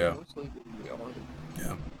 Yeah. Wesley did the Arnold.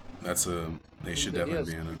 Yeah, that's a. They should He definitely has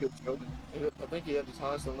be in a it. good shoulder. I think he had his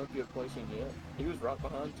highest Olympia placing yet. He was right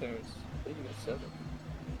behind Terrence. I think he got 7.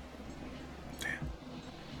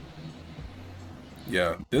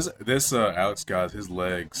 Yeah, this Alex guy, his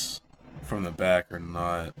legs from the back are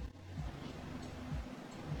not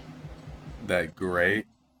that great.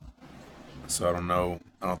 So I don't know.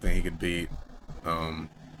 I don't think he could beat.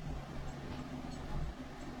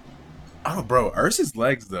 Oh, bro, Ursa's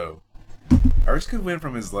legs though. Ursa could win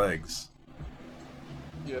from his legs.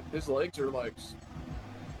 Yeah, his legs are like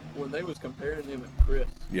when they was comparing him and Chris.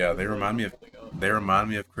 Yeah, his they legs remind me were of. holding up. They remind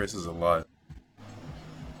me of Chris's a lot.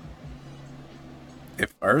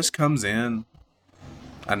 If Ursa comes in,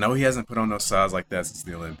 I know he hasn't put on no size like that since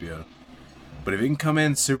the Olympia, but if he can come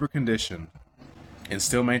in super conditioned and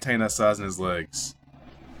still maintain that size in his legs,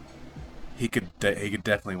 he could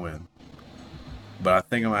definitely win. But I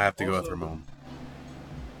think I'm gonna have to go with Also- Ramon.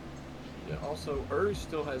 Yeah. Also, Urs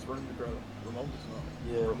still has room to grow. Ramon does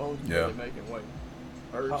not. Yeah. Ramon's Yeah. really making weight.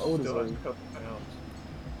 Urs How old is still has a Urs? couple pounds.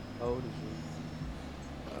 How old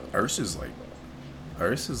is Ursa's like,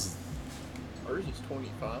 Ursa's Urs is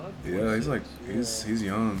 25. yeah, he's like 26. he's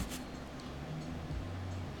young.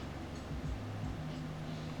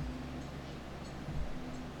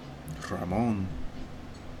 Ramon.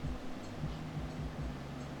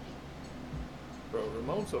 Bro,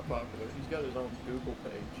 Ramon's so popular. He's got his own Google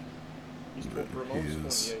page. He's Yeah, he Ramon's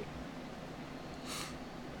is. 28.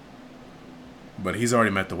 But he's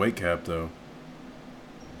already met the weight cap though.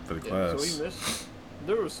 For the Yeah, class. so he missed.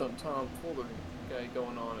 There was some tomfoolery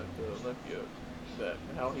going on at the Olympia that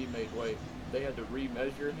how he made weight. They had to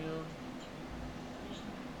remeasure him.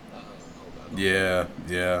 I don't know about Yeah,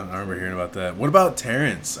 yeah, I remember hearing about that. What about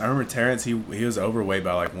Terrence? I remember Terrence. He was overweight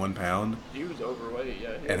by like 1 pound He was overweight,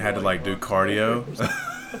 yeah. He and had to like do run cardio.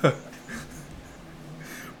 20%.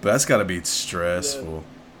 But that's got to be stressful.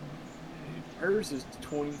 Hers is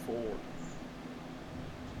 24.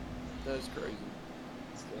 That's crazy.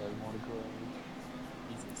 this guy? Want to grow?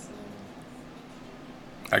 He's insane.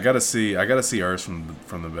 I gotta see ours from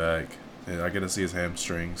the back. Yeah, I gotta see his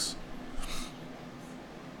hamstrings.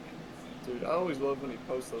 Dude, I always love when he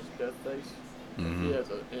posts those death face. Mhm. He has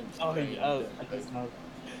an insane Oh, yeah. death face.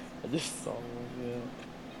 I just saw one. Yeah.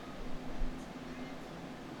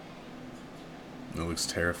 It looks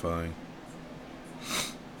terrifying.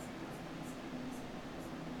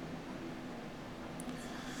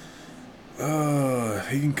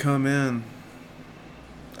 He can come in.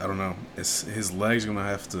 I don't know. His legs gonna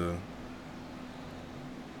have to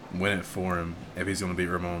win it for him if he's going to beat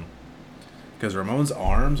Ramon. Because Ramon's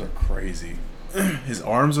arms are crazy. His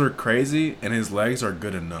arms are crazy, and his legs are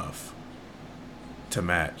good enough to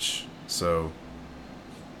match. So,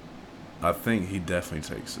 I think he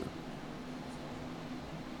definitely takes it.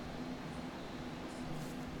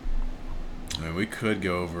 I mean, we could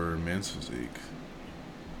go over men's physique.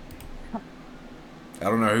 I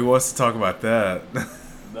don't know. Who wants to talk about that?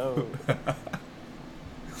 No.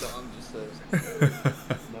 Don just says,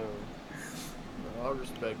 No. no, I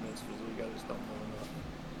respect men's physique. I just don't know enough.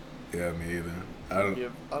 Yeah, me either.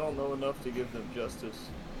 I don't know enough to give them justice.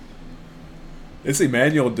 This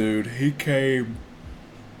Emmanuel dude, he came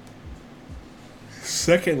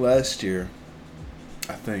second last year.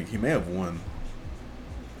 I think he may have won.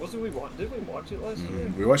 Wasn't we? Did we watch it last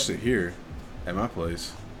year? We watched it here, at my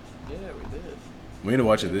place. Yeah, we did. We need to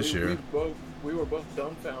watch it And this year. We were both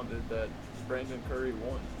dumbfounded that Brandon Curry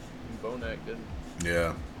won and Bonac didn't.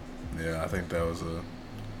 Yeah, I think that was a.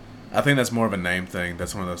 I think that's more of a name thing.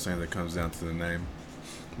 That's one of those things that comes down to the name.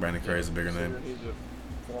 Brandon Curry's a bigger name. He's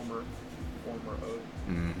a former O.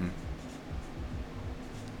 Mm-hmm.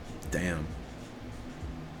 Damn.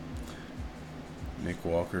 Nick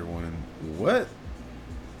Walker won. What?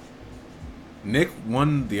 Nick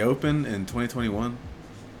won the Open in 2021.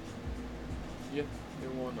 Yeah, he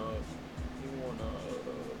won.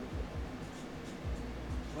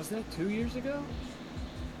 Was that 2 years ago?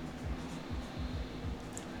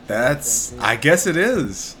 That's. I guess it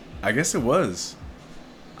is. I guess it was.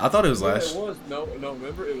 I thought it was last. It was. No.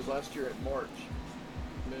 Remember, it was last year in March.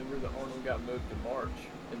 Remember that Arnold got moved to March,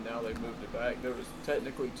 and now they moved it back. There was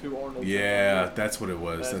technically 2 Arnolds. Yeah, that's what it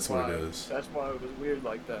was. That's what it is. That's why it was weird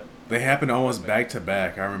like that. They happened almost back to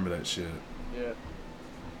back. I remember that shit. Yeah.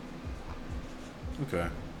 Okay.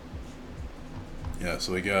 Yeah,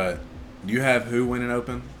 so we got. You have who winning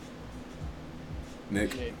Open?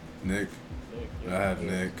 Nick. Nick. I have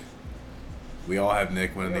Nick. We all have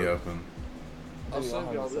Nick winning the Yeah. Open. I'll Dude, send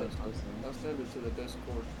I'll y'all have the same this. person. I'll send it to the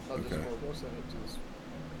Discord. I'll Okay. I'll send it to this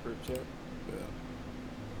group chat.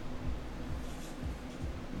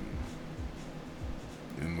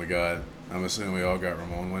 Yeah. And we got. I'm assuming we all got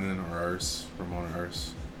Ramon winning or Urs. Ramon or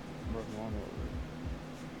Urs.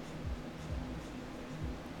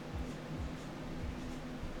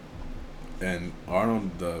 And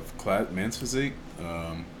Arnold, the men's physique.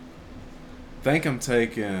 Think I'm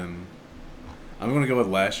taking. I'm going to go with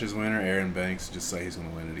last year's winner, Aaron Banks. Just say he's going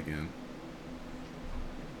to win it again.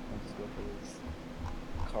 I'll just go for this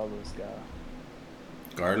Carlos guy.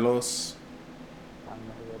 Carlos. I don't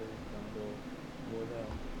know who that is. I'm going to go with him.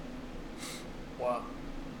 Wow.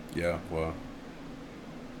 Yeah, well.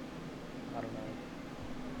 I don't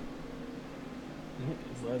know.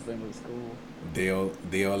 His last name was cool.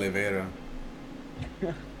 De Oliveira.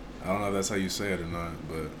 I don't know if that's how you say it or not,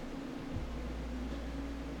 but.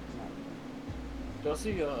 Y'all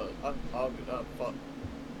see, fuck. Yeah.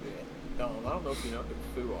 I don't know if you know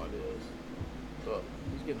who Fuad is, but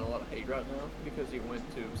he's getting a lot of hate right now because he went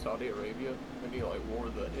to Saudi Arabia and he like wore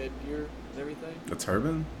the headgear and everything. The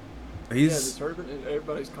turban? Yeah, the turban, and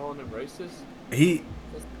everybody's calling him racist.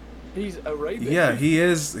 He's Arabian. Yeah, he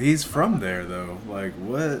is. He's from there though. Like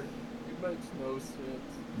what? It makes no sense.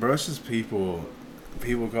 Bro, it's just people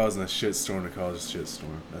causing a shitstorm to cause a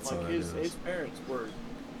shitstorm. That's all Like that is. his parents were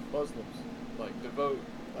Muslims, like devout,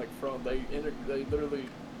 like from they literally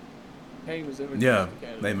came as immigrants Yeah, to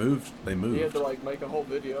Canada. they moved. He had to like make a whole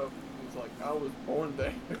video. He's like, I was born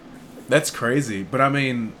there. That's crazy, but I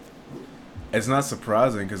mean, it's not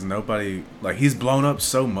surprising because nobody like he's blown up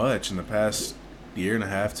so much in the past year and a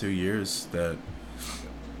half, 2 years that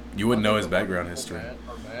you wouldn't know his background history. Are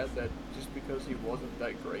mad that just because he wasn't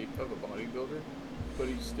that great of a bodybuilder, but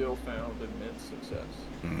he still found immense success.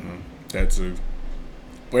 Mm-hmm. That too.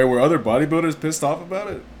 Wait, were other bodybuilders pissed off about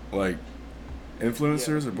it? Like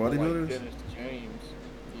influencers or people bodybuilders? Like Dennis James,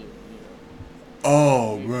 you know,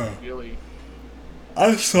 Oh, he bro. really.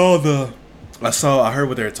 I heard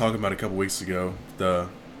what they were talking about a couple weeks ago. The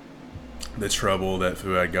trouble that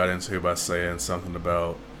Fuad got into by saying something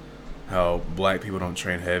about how black people don't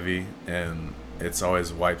train heavy and it's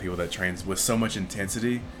always white people that trains with so much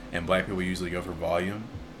intensity and black people usually go for volume.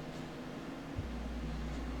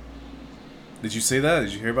 Did you see that?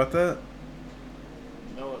 Did you hear about that?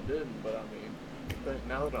 No, it didn't. But I mean,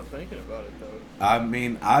 now that I'm thinking about it, though. I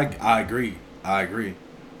mean, I agree.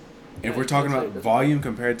 If we're talking about volume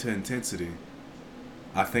compared to intensity,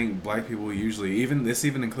 I think black people usually, this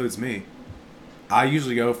even includes me, I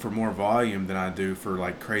usually go for more volume than I do for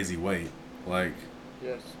like crazy weight. Like,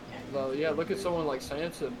 Yes. Well, yeah. Look at someone like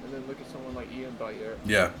Sanson, and then look at someone like Ian Bayer.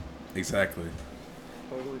 yeah, exactly.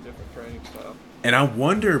 totally different training style. And I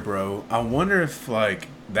wonder, bro. I wonder if like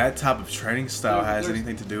that type of training style has There's-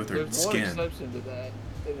 anything to do with her There's one skin. exception to that,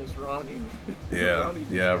 and it's Ronnie. Yeah, Ronnie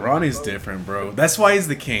just yeah. won Ronnie's both. different, bro. That's why he's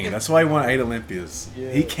the king. That's why he won 8 Olympias.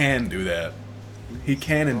 Yeah. He can do that. He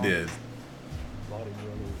can and did. Body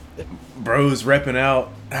brother. Bro's repping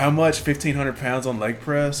out how much? 1,500 pounds on leg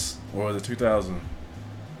press, or was it 2,000?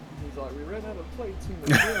 He's like, we ran out of plates in the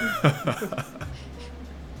gym.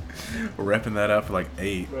 Repping that up for like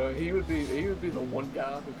 8. Bro, he would be the one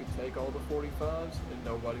guy who could take all the 45s and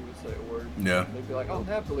nobody would say a word. Yeah. They'd be like, I'll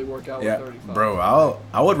happily work out Yeah, with 35. bro.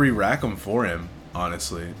 I would re-rack him for him.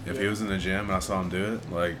 Honestly, if he Yeah. was in the gym and I saw him do it,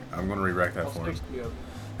 like I'm gonna re-rack that I'll for him. 60 of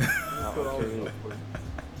them. I'll Put all carry the it.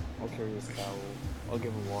 I'll carry his towel. I'll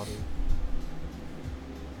give him water.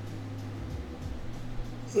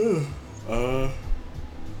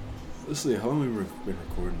 Let's see. How long have we been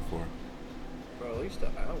recording for? Bro, at least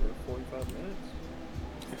an hour, 45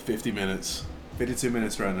 minutes. 50 minutes. 52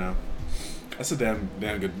 minutes right now. That's a damn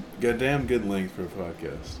good length for a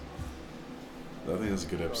podcast. I think that's a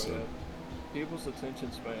good Bro, episode. people's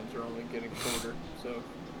attention spans are only getting shorter, so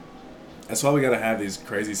That's why we gotta have these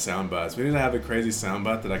crazy sound bites. We need to have a crazy sound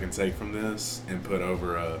bite that I can take from this and put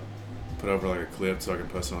over like a clip so I can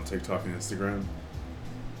post it on TikTok and Instagram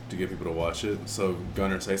to get people to watch it. So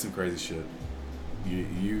Gunner, say some crazy shit.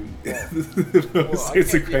 You well, say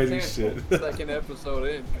some crazy shit. Second episode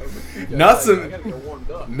in. Not I some gotta get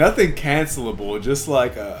warmed up. nothing cancelable. Just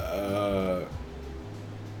like I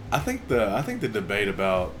think the debate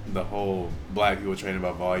about the whole black people training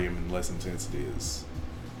by volume and less intensity is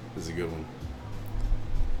a good one.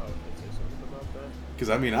 Oh, can I say something about that?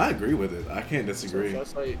 Because I mean I agree with it. I can't So disagree.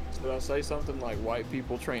 should I say something like white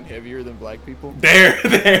people train heavier than black people? There.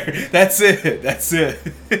 That's it. That's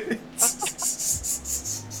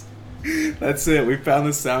it. We found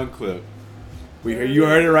the sound clip. You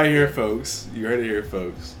heard it right here, folks. You heard it here,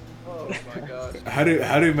 folks. Oh my gosh. How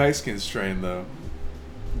do Mexicans train though?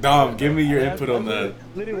 Dom, give me your input on that.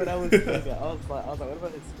 Literally what I was thinking. I was like, what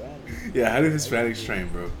about Hispanics? Yeah, how do Hispanics train,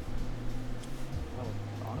 bro?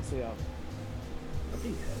 Honestly, I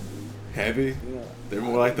think Heavy? heavy. Yeah. They're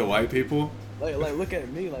more like the white people? Like look at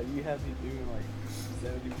me. Like you have me doing like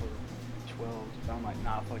 70 for 12. I'm like,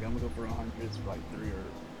 nah, fuck. I'm gonna go for 100s for like 3 or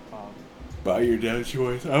 5. By your damn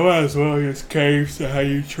choice. I might as well just cave to how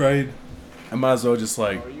you train. I might as well just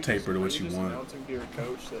like taper to what you want. Announcing to your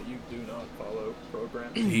coach that you do not follow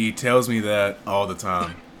programs. He tells me that all the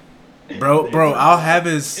time. Bro, I'll have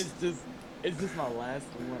his It's just my last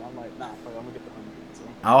one. I'm like, nah, fuck. I'm gonna get the 100s. So.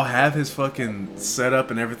 I'll have his fucking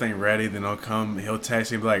setup and everything ready. Then he'll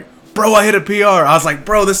text me and be like, "Bro, I hit a PR." I was like,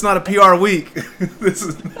 "Bro, this is not a PR week. this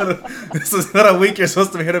is not a week you're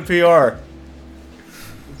supposed to hit a PR."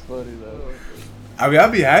 It's funny though. I mean,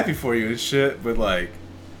 I'd be happy for you and shit, but like,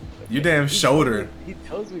 your damn shoulder. He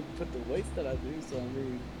tells me to put the weights that I do, so I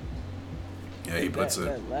mean. Yeah, he puts it.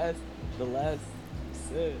 The last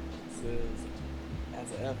set says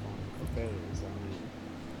has an F on it, competitors. I mean.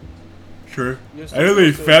 Sure. Yes, I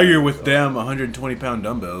really sir. failure with damn 120-pound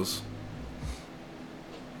dumbbells.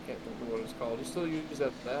 Can't think of what it's called. You still use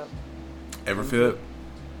that app? Everfit.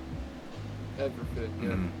 Everfit, yeah.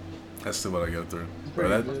 Mm. That's still what I go through. It's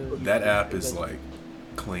Bro, pretty good. that app is like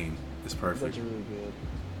clean. It's It's perfect. actually really good.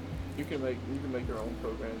 You can make your own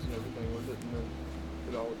programs and everything with it, and then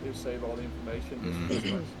it'll save all the information. It's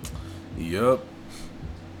Mhm. nice. Yup.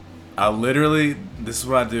 This is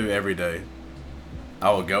what I do every day. I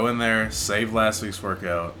will go in there, save last week's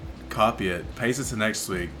workout, copy it, paste it to next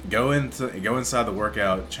week, go inside the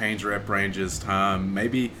workout, change rep ranges, time,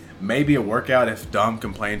 maybe a workout if Dom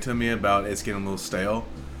complained to me about it's getting a little stale.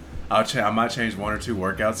 I might change 1 or 2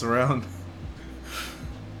 workouts around.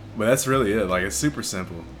 But that's really it. Like, it's super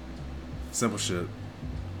simple. Simple shit.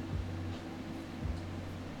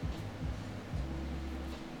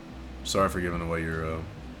 Sorry for giving away your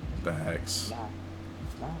the hacks. Nah.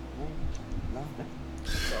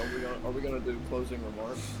 So are we gonna do closing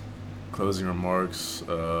remarks? Closing remarks.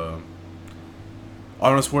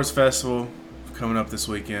 Arnold Sports Festival coming up this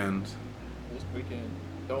weekend. This weekend.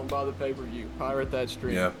 Don't buy the pay-per-view. Pirate that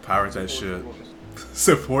stream. Yeah, pirate that Support shit. your boys.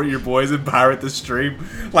 Support your boys and pirate the stream.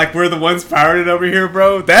 Like we're the ones pirated over here,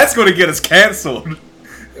 bro. That's gonna get us canceled.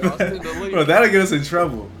 Yeah, I'll send the link. Bro, that'll get us in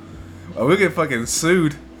trouble. Oh, we get fucking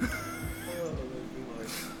sued. Oh, they'd be like,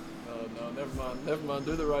 no, never mind.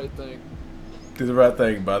 Do the right thing. Do the right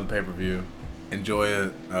thing. Buy the pay-per-view. Enjoy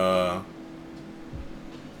it. I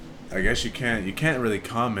guess you can't really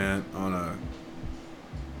comment on a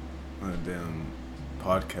damn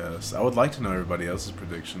podcast. I would like to know everybody else's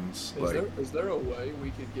predictions. Is there a way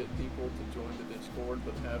we could get people to join the Discord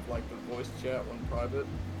but have like the voice chat one private?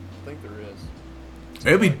 I think there is.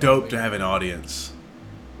 It'd be dope to have an audience,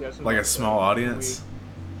 Yeah, so like a small audience.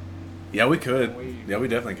 Yeah, we could. Yeah, we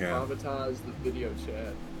definitely can. Privatize the video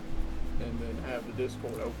chat and then have the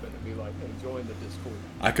Discord open and be like, hey, join the Discord.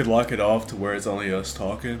 I could lock it off to where it's only us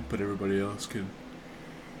talking, but everybody else could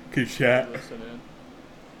chat. Listen in.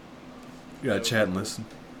 Yeah, chat and listen.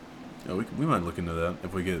 Yeah, we might look into that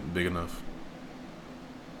if we get big enough.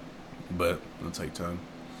 But it'll take time.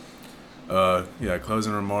 Yeah,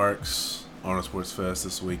 closing remarks. Arnold Sports Fest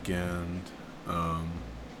this weekend.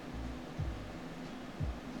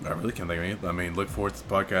 I really can't think of anything. I mean, look forward to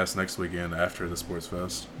the podcast next weekend after the Sports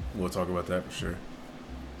Fest. We'll talk about that for sure.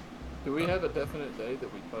 Do we have a definite day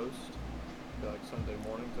that we post? Like Sunday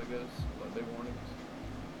mornings, I guess? Monday mornings?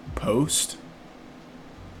 Post?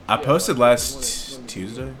 I Yeah, posted like, last when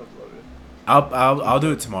Tuesday. you upload it. I'll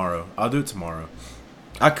do it tomorrow.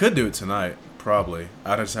 I could do it tonight, probably.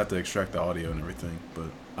 I just have to extract the audio and everything, but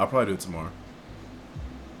I'll probably do it tomorrow.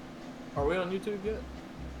 Are we on YouTube yet?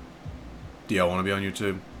 Do y'all want to be on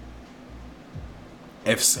YouTube?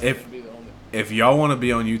 That would be the only- If y'all want to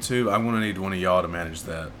be on YouTube, I'm gonna need one of y'all to manage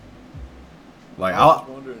that. Like I was just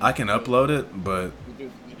wondering I can if upload it, but we do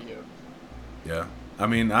the video. yeah. I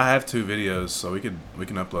mean, I have 2 videos, so we can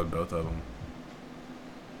upload both of them.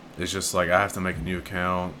 It's just like I have to make a new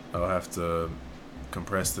account. I'll have to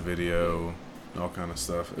compress the video, all kind of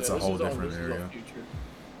stuff. It's Yeah, a this whole is all- different this is all area. future.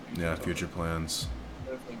 Yeah, So future plans.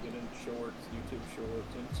 Definitely get into shorts, YouTube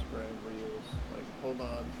shorts, Instagram reels. Like, hold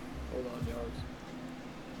on, yards.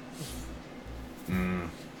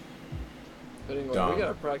 But anyway, Dumb. we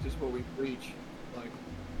gotta practice what we preach. Like,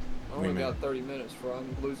 I only got 30 minutes before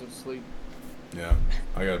I'm losing sleep. Yeah,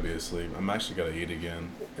 I gotta be asleep. I'm actually gotta eat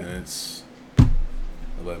again, and it's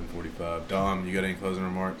 11:45. Dom, you got any closing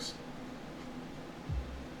remarks?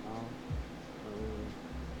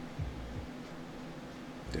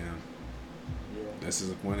 Damn, Yeah. this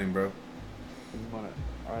is winning, bro.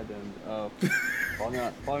 Alright then. Follow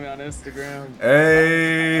me on Instagram.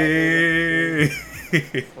 Hey.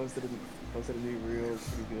 Posted a new reel. It's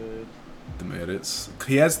pretty good. Them edits.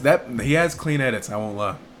 He has clean edits. I won't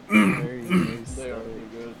lie. Very They are pretty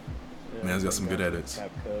good. Yeah, Man's got some thank good God for edits.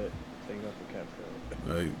 CapCut. Thank God for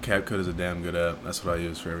CapCut. CapCut is a damn good app. That's what I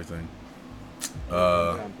use for everything.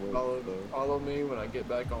 Follow me when I get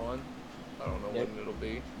back on. I don't know Yep. when it'll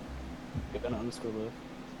be. Get an underscore lift.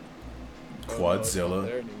 Quadzilla. It's not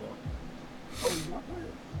there anymore.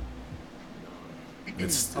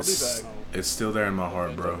 It's I'll be back. it's still there in my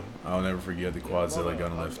heart, bro. I'll never forget the Quadzilla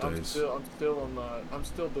gun lift I'm days. still doing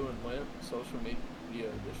Lent social media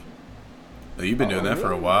edition. Oh, you've been doing that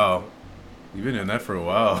for a while. You've been doing that for a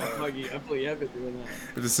while. Like, I feel you have been doing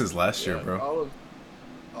that. This is last year, bro. All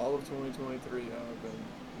of 2023, I've been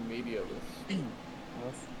media with.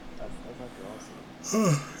 That's actually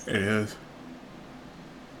awesome. It is.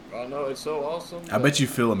 I know it's so awesome. I bet you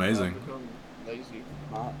feel amazing. I've become lazy.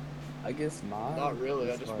 I guess mine. Not really.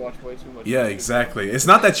 I is just like- watch way too much. Yeah, YouTube. exactly. It's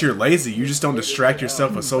not that you're lazy. You just don't distract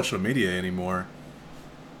yourself with social media anymore.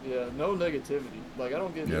 Yeah, no negativity. Like I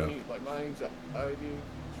don't get Yeah. any. Like my anxiety,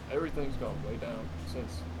 everything's gone way down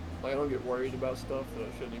since. Like I don't get worried about stuff that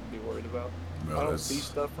I shouldn't even be worried about. Bro, I don't that's- see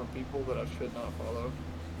stuff from people that I should not follow.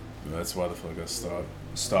 That's why the fuck I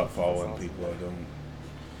stop following people I don't.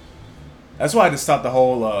 That's why I just stopped the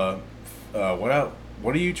whole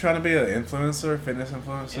what are you trying to be, an influencer, fitness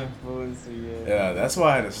influencer? Influencer, yeah. Yeah, that's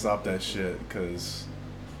why I had to stop that shit, because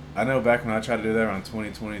I know back when I tried to do that around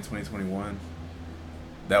 2020, 2021,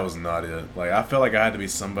 that was not it. Like, I felt like I had to be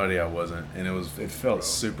somebody I wasn't, and it felt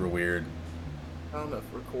super weird. Trying to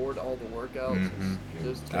record all the workouts. Mhm.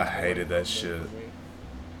 Is just I hated that too shit. much for me.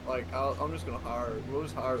 Like I'm just gonna we'll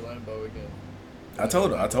just hire Lambo again. I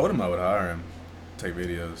told him I would hire him, take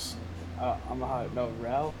videos. I'm a hot. No,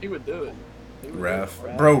 Ralph. He would do it. He would do it.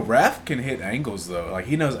 Raph, bro, Raph can hit angles though. Like,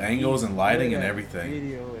 he knows angles and lighting and everything.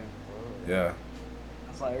 Video and Yeah.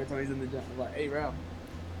 That's why every time he's in the gym, I'm like, hey, Ralph.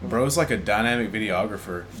 Bro's like a dynamic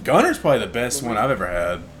videographer. Gunner's probably the best one I've ever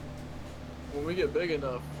had. When we get big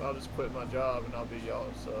enough, I'll just quit my job and I'll be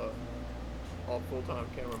y'all's all full-time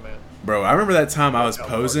cameraman. Bro, I remember that time I was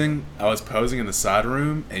posing in the side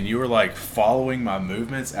room, and you were like following my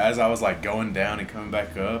movements as I was like going down and coming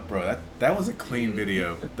back up. Bro, that was a clean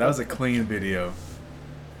video. That was a clean video.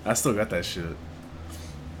 I still got that shit.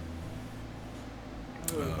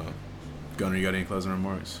 Gunner, you got any closing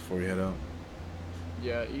remarks before you head out?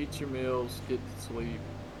 Yeah, eat your meals, get to sleep.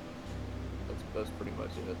 That's pretty much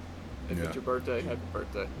it. If Yeah. it's your birthday, happy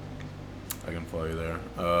birthday. I can follow you there.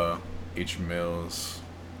 Eat your meals.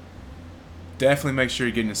 Definitely make sure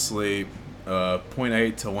you're getting to sleep. zero point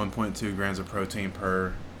 0.8 to 1.2 grams of protein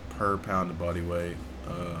per pound of body weight.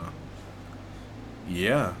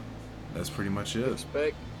 Yeah, that's pretty much it.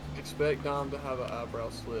 Expect Dom to have an eyebrow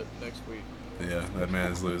slit next week. Yeah, that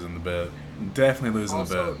man is losing the bet. Definitely losing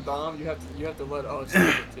Also, the bet. Dom, you have to let us give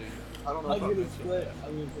it to you. I don't know if I mentioned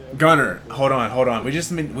that. Gunner, hold on. We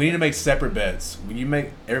need to make separate bets.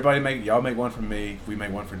 Y'all make one for me. We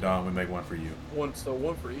make one for Dom. We make one for you. One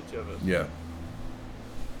for each of us. Yeah.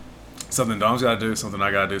 Something Dom's got to do. Something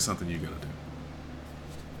I got to do. Something you got to do.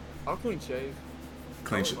 I'll clean shave.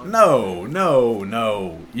 Clean shave? No.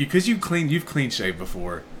 You've clean shaved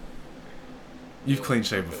before. You've clean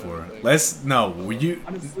shaved before.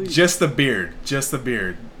 Honestly, Just the beard.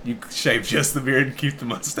 You shave just the beard and keep the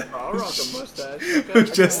mustache. I'll rock a mustache.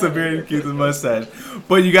 Okay. Just the beard and keep the mustache.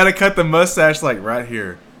 But you gotta cut the mustache like right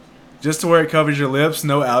here. Just to where it covers your lips,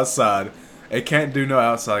 no outside. It can't do no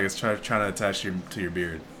outside. It's trying to attach to your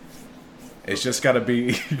beard. It's just gotta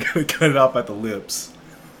be, you gotta cut it off at the lips.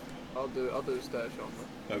 I'll do a stash on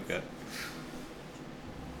me. Okay.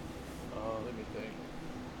 Let me think.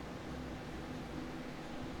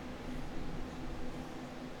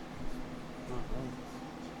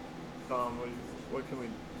 Dom, what can we?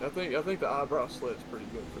 I think the eyebrow slit's pretty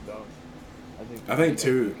good for Dom. I think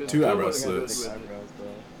two eyebrow slits.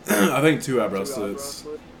 I think two eyebrow slits.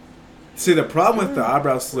 See, the problem with the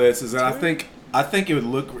eyebrow slits is that I think it would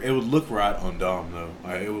look right on Dom though.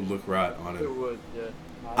 Like, it would look right on it. It would, yeah.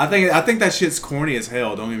 I think that shit's corny as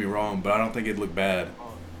hell. Don't get me wrong, but I don't think it'd look bad.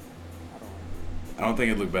 I don't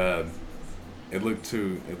think it'd look bad. It looked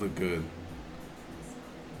good.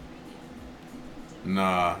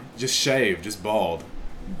 Nah, just shave, just bald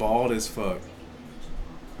as fuck.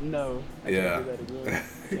 No. Yeah.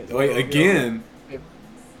 Wait, Wait, again.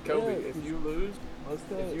 Kobe, if you lose,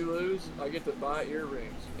 I get to buy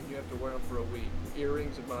earrings, and you have to wear them for a week.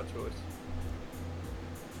 Earrings of my choice.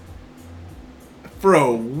 For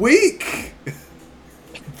a week?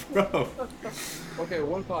 Bro. Okay,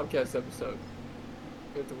 one podcast episode.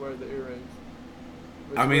 You have to wear the earrings.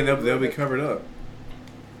 I mean, they'll be covered up.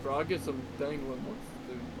 Bro, I'll get some dangling ones,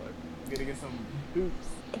 dude. Like, I'm gonna get some hoops.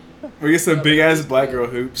 We get some big ass black girl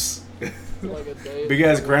hoops. like a day. Big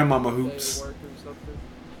ass grandmama a day of hoops. work or something.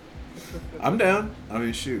 I'm down. I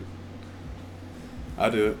mean, shoot.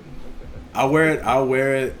 I'll do it. I'll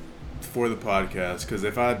wear it for the podcast because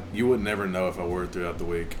you would never know if I wore it throughout the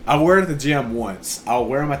week. I'll wear it at the gym once. I'll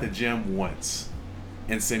wear them at the gym once,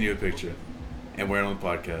 and send you a picture, and wear it on the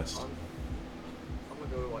podcast. I'm gonna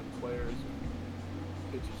go to like Claire's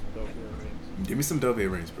and get you some dope earrings. Give me some dope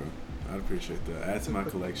earrings, bro. I'd appreciate that. Add to my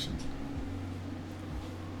collection.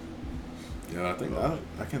 Yeah,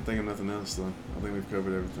 I can't think of nothing else though. I think we've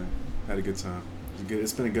covered everything. Had a good time.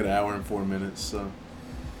 It's been a good hour and 4 minutes, so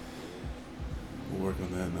we'll work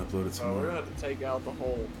on that and upload it tomorrow. We're gonna have to take out the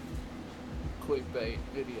whole clickbait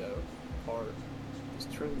video part.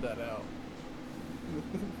 Just trim that out.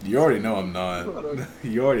 You already know I'm not.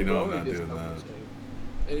 You already know I'm Well, not we just doing don't that. mistake.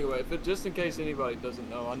 Anyway, just in case anybody doesn't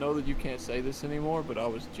know, I know that you can't say this anymore, but I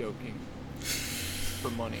was joking. For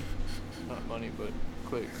money. Not money, but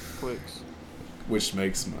clicks. Which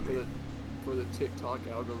makes money. For the TikTok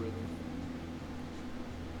algorithm.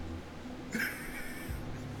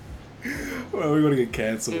 Well, we're gonna get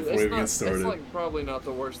canceled Dude, before we even get started. It's like probably not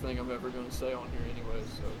the worst thing I'm ever gonna say on here anyway,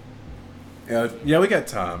 so. Yeah, we got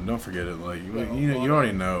time. Don't forget it. Like you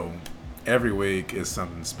already know, every week is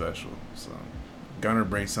something special. So, Gunner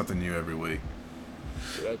brings something new every week.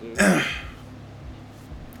 Yeah, dude.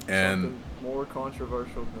 And something more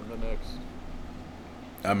controversial than the next.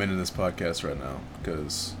 I'm into this podcast right now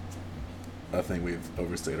because I think we've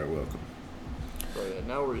overstayed our welcome. But yeah,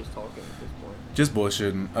 now we're just talking at this point. Just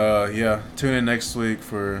bullshitting. Yeah. Tune in next week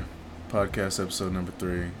for podcast episode number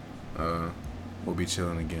 3. We'll be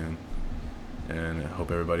chilling again. And I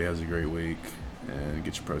hope everybody has a great week. And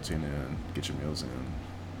get your protein in. Get your meals in.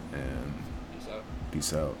 And Peace out.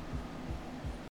 peace out.